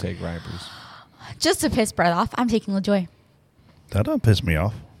 Yeah, I'll take Ryan Preece. Just to piss Brett off, I'm taking LaJoie. That doesn't piss me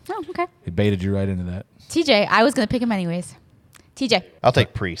off. Oh, okay. He baited you right into that. TJ, I was going to pick him anyways. TJ. I'll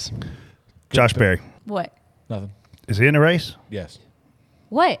take Preece. Josh Berry. What? Nothing. Is he in the race? Yes.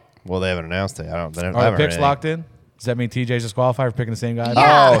 What? Well, they haven't announced it. Are the picks locked in? Does that mean TJ's disqualified for picking the same guy?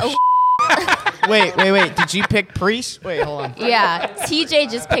 Yeah. Wait. Did you pick Priest? Wait, hold on. Yeah,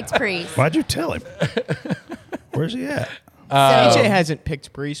 TJ just picked Priest. Why'd you tell him? Where's he at? TJ hasn't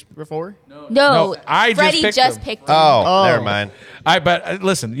picked Priest before? No, I Freddie just picked him. Oh, never mind. But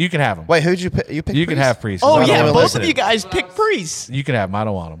listen, you can have him. Wait, who'd you pick? You picked You can Priest? have Priest. Oh, I yeah, didn't both listen. of you guys picked Priest. You can have him. I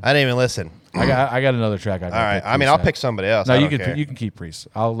don't want him. I didn't even listen. I got another track. All right. I mean, I'll pick somebody else. No, I you don't can care. you can keep Priest.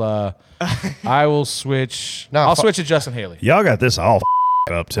 I will switch. No, I'll switch to Justin Haley. Y'all got this all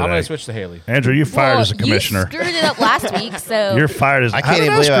up today. I'm gonna switch to Haley. Andrew, you're fired as a commissioner. You screwed it up last week, so You're fired as. I How can't did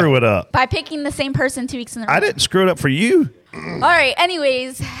even I believe screw it up? by picking the same person 2 weeks in a row. I didn't screw it up for you. All right.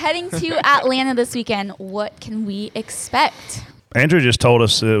 Anyways, heading to Atlanta this weekend. What can we expect? Andrew just told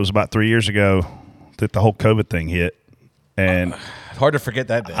us it was about 3 years ago that the whole COVID thing hit, and hard to forget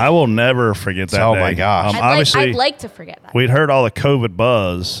that day. I will never forget that Oh, day. my gosh. Obviously, I'd like to forget that. we'd heard all the COVID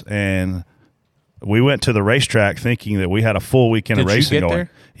buzz, and we went to the racetrack thinking that we had a full weekend of Did you racing get going.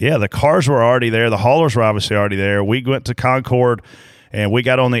 there? Yeah, the cars were already there. The haulers were obviously already there. We went to Concord, and we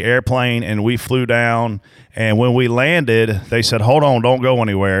got on the airplane, and we flew down. And when we landed, they said, hold on, don't go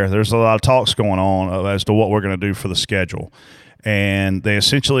anywhere. There's a lot of talks going on as to what we're going to do for the schedule. and they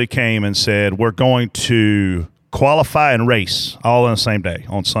essentially came and said, we're going to qualify and race all in the same day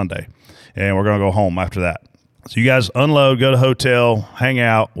on Sunday, and we're going to go home after that. So you guys unload, go to the hotel, hang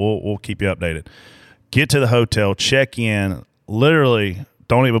out. We'll keep you updated. Get to the hotel, check in, literally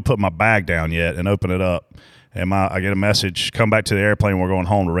don't even put my bag down yet and open it up. And I get a message, come back to the airplane, we're going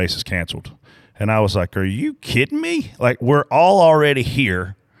home, the race is canceled. And I was like, are you kidding me? Like, we're all already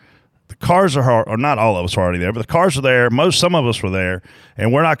here. The cars are, or not all of us are already there, but the cars are there. Some of us were there,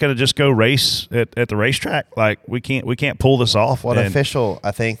 and we're not going to just go race at the racetrack. Like, we can't pull this off. Well,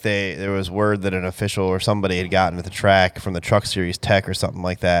 I think there was word that an official or somebody had gotten to the track from the Truck Series Tech or something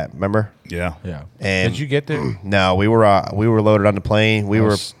like that. Remember? Yeah. And did you get there? No, we were loaded on the plane.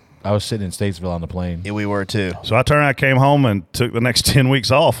 I was sitting in Statesville on the plane. Yeah, we were too. So I turned around, came home, and took the next 10 weeks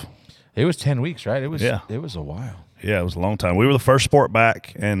off. It was 10 weeks, right? It was a while. Yeah, it was a long time. We were the first sport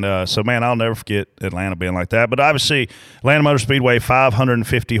back, and so, man, I'll never forget Atlanta being like that. But obviously, Atlanta Motor Speedway,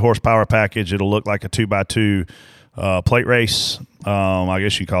 550 horsepower package. It'll look like a 2x2 plate race. I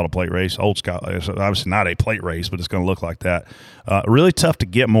guess you call it a plate race. Old Scott. It's obviously not a plate race, but it's going to look like that. Really tough to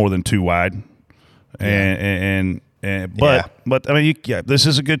get more than 2 wide, but I mean, this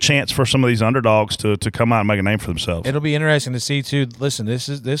is a good chance for some of these underdogs to come out and make a name for themselves. It'll be interesting to see too. Listen,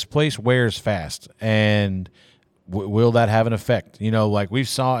 this place wears fast, and will that have an effect? You know, like we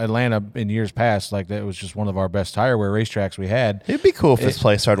saw Atlanta in years past, like that was just one of our best tire wear racetracks we had. It'd be cool if this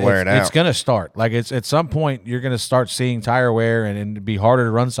place started wearing out. It's going to start. Like it's at some point you're going to start seeing tire wear and it'd be harder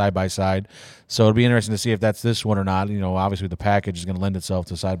to run side by side. So it'll be interesting to see if that's this one or not. You know, obviously the package is going to lend itself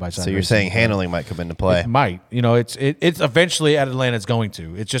to side by side. So you're saying handling might come into play? It might. You know, it's eventually at Atlanta it's going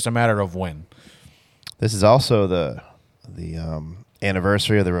to. It's just a matter of when. This is also the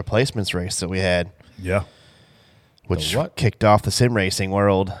anniversary of the replacements race that we had. Yeah. Which kicked off the sim racing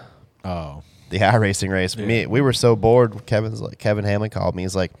world. Oh. The iRacing race. Yeah. We were so bored. Kevin Hamlin called me.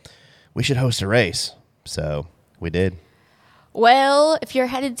 He's like, we should host a race. So we did. Well, if you're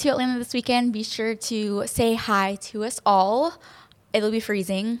headed to Atlanta this weekend, be sure to say hi to us all. It'll be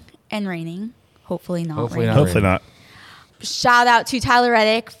freezing and raining. Hopefully not raining. Hopefully not. Shout out to Tyler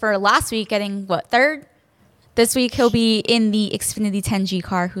Reddick for last week getting, third? This week he'll be in the Xfinity 10G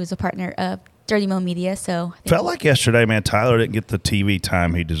car, who's a partner of Dirty Mo Media. So felt like yesterday, man, Tyler didn't get the TV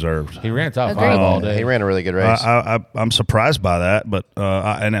time he deserved. He ran top 5 all day. He ran a really good race. I'm surprised by that, but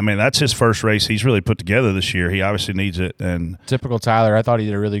and I mean that's his first race he's really put together this year. He obviously needs it. And typical Tyler, I thought he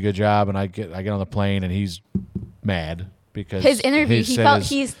did a really good job. And I get on the plane and he's mad because his interview, he felt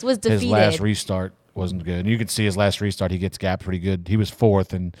he was defeated. His last restart wasn't good. And you could see his last restart, he gets gapped pretty good. He was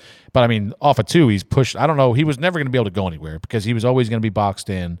fourth, but I mean, off of 2, he's pushed. I don't know. He was never going to be able to go anywhere because he was always going to be boxed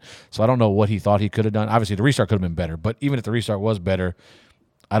in. So I don't know what he thought he could have done. Obviously, the restart could have been better, but even if the restart was better,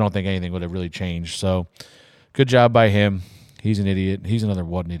 I don't think anything would have really changed. So good job by him. He's an idiot. He's another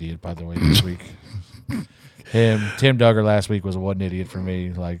what an idiot, by the way, this week. Tim Duggar last week was a what an idiot for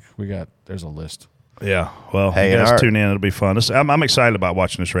me. Like there's a list. Yeah. Well, you guys tune in. It'll be fun. I'm excited about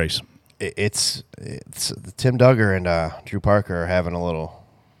watching this race. It's Tim Duggar and Drew Parker are having a little.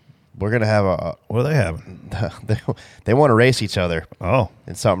 We're gonna have a. What are they having? They want to race each other. Oh,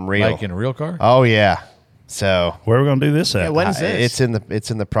 in something real, like in a real car. Oh yeah. So where are we gonna do this at? Yeah, when is this? It's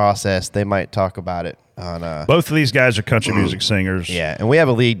in the process. They might talk about it on. Both of these guys are country music singers. Yeah, and we have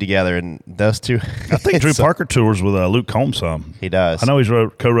a league together, and those two. I think Drew Parker tours with Luke Combs some. He does. I know he's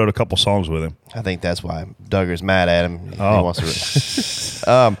co-wrote a couple songs with him. I think that's why Duggar's mad at him. Oh. He wants to.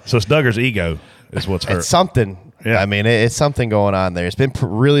 So it's Duggar's ego is what's hurt. It's something. Yeah, I mean, it's something going on there. It's been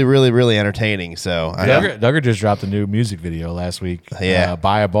really, really, really entertaining. So Duggar just dropped a new music video last week. Yeah,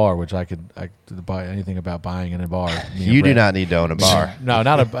 Buy a Bar, which I could buy anything about buying in a bar. You do not need to own a bar. No,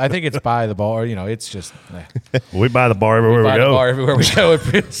 not a. I think it's buy the bar. You know, it's just. We buy the bar everywhere we go. The bar everywhere we go.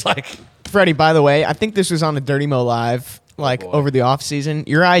 It's like. Freddie, by the way, I think this was on a Dirty Mo Live, over the off season.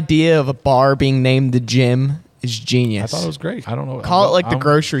 Your idea of a bar being named the Gym is genius. I thought it was great. I don't know. Call it like the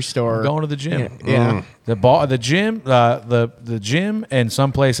grocery store. I'm going to the gym. Yeah. The bar, the gym, the gym, and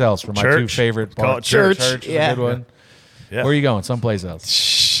someplace else for my two favorite bars. Call it church. Church is a good one. Yeah. Where are you going? Someplace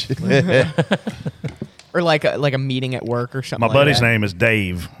else. Or like a meeting at work or something. My buddy's name is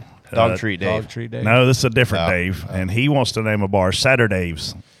Dave. Dog Treat Dave. Dog Treat Dave. No, this is a different Dave, and he wants to name a bar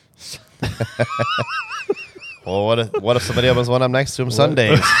Saturdays. Well, what if somebody else went up next to him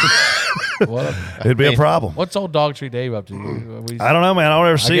Sundays? It'd be a problem. What's old Dog Tree Dave up to? I don't know, man. I don't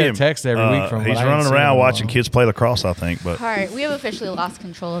ever see him. I get a text every week from him. He's running around watching kids play lacrosse, I think. But all right, we have officially lost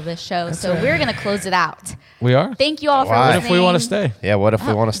control of this show, so we're going to close it out. We are? Thank you all for What listening. if we want to stay? Yeah, what if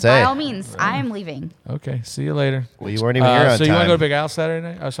we want to stay? By all means, I am leaving. Okay, see you later. Well, you weren't even here on So you want to time. go to Big Al Saturday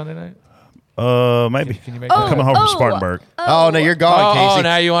night or Sunday night? Maybe. Can you make I'm coming home from Spartanburg. Oh, no, you're gone, Casey. Oh,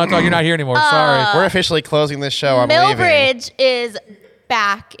 now you want to talk? You're not here anymore. Sorry. We're officially closing this show. I'm leaving. Millbridge is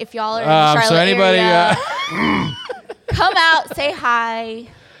back. If y'all are in the Charlotte so anybody, area, come out, say hi.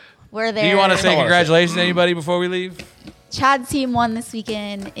 We're there. Do you want to say congratulations to anybody before we leave? Chad's team won this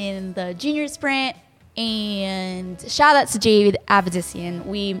weekend in the junior sprint. And shout out to Jade Avedissian.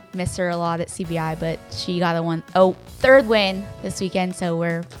 We miss her a lot at CBI, but she got a third win this weekend, so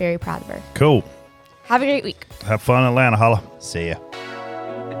we're very proud of her. Cool. Have a great week. Have fun in Atlanta. Holla. See ya.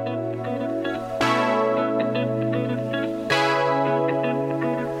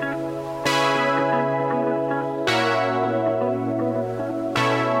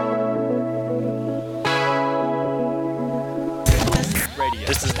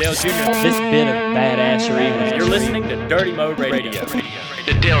 This is Dale Jr. This bit of badassery. You're listening to Dirty Mo Radio.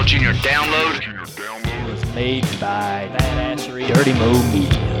 The Dale Jr. download was made by Badassery Dirty Mo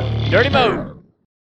Media. Dirty Mo.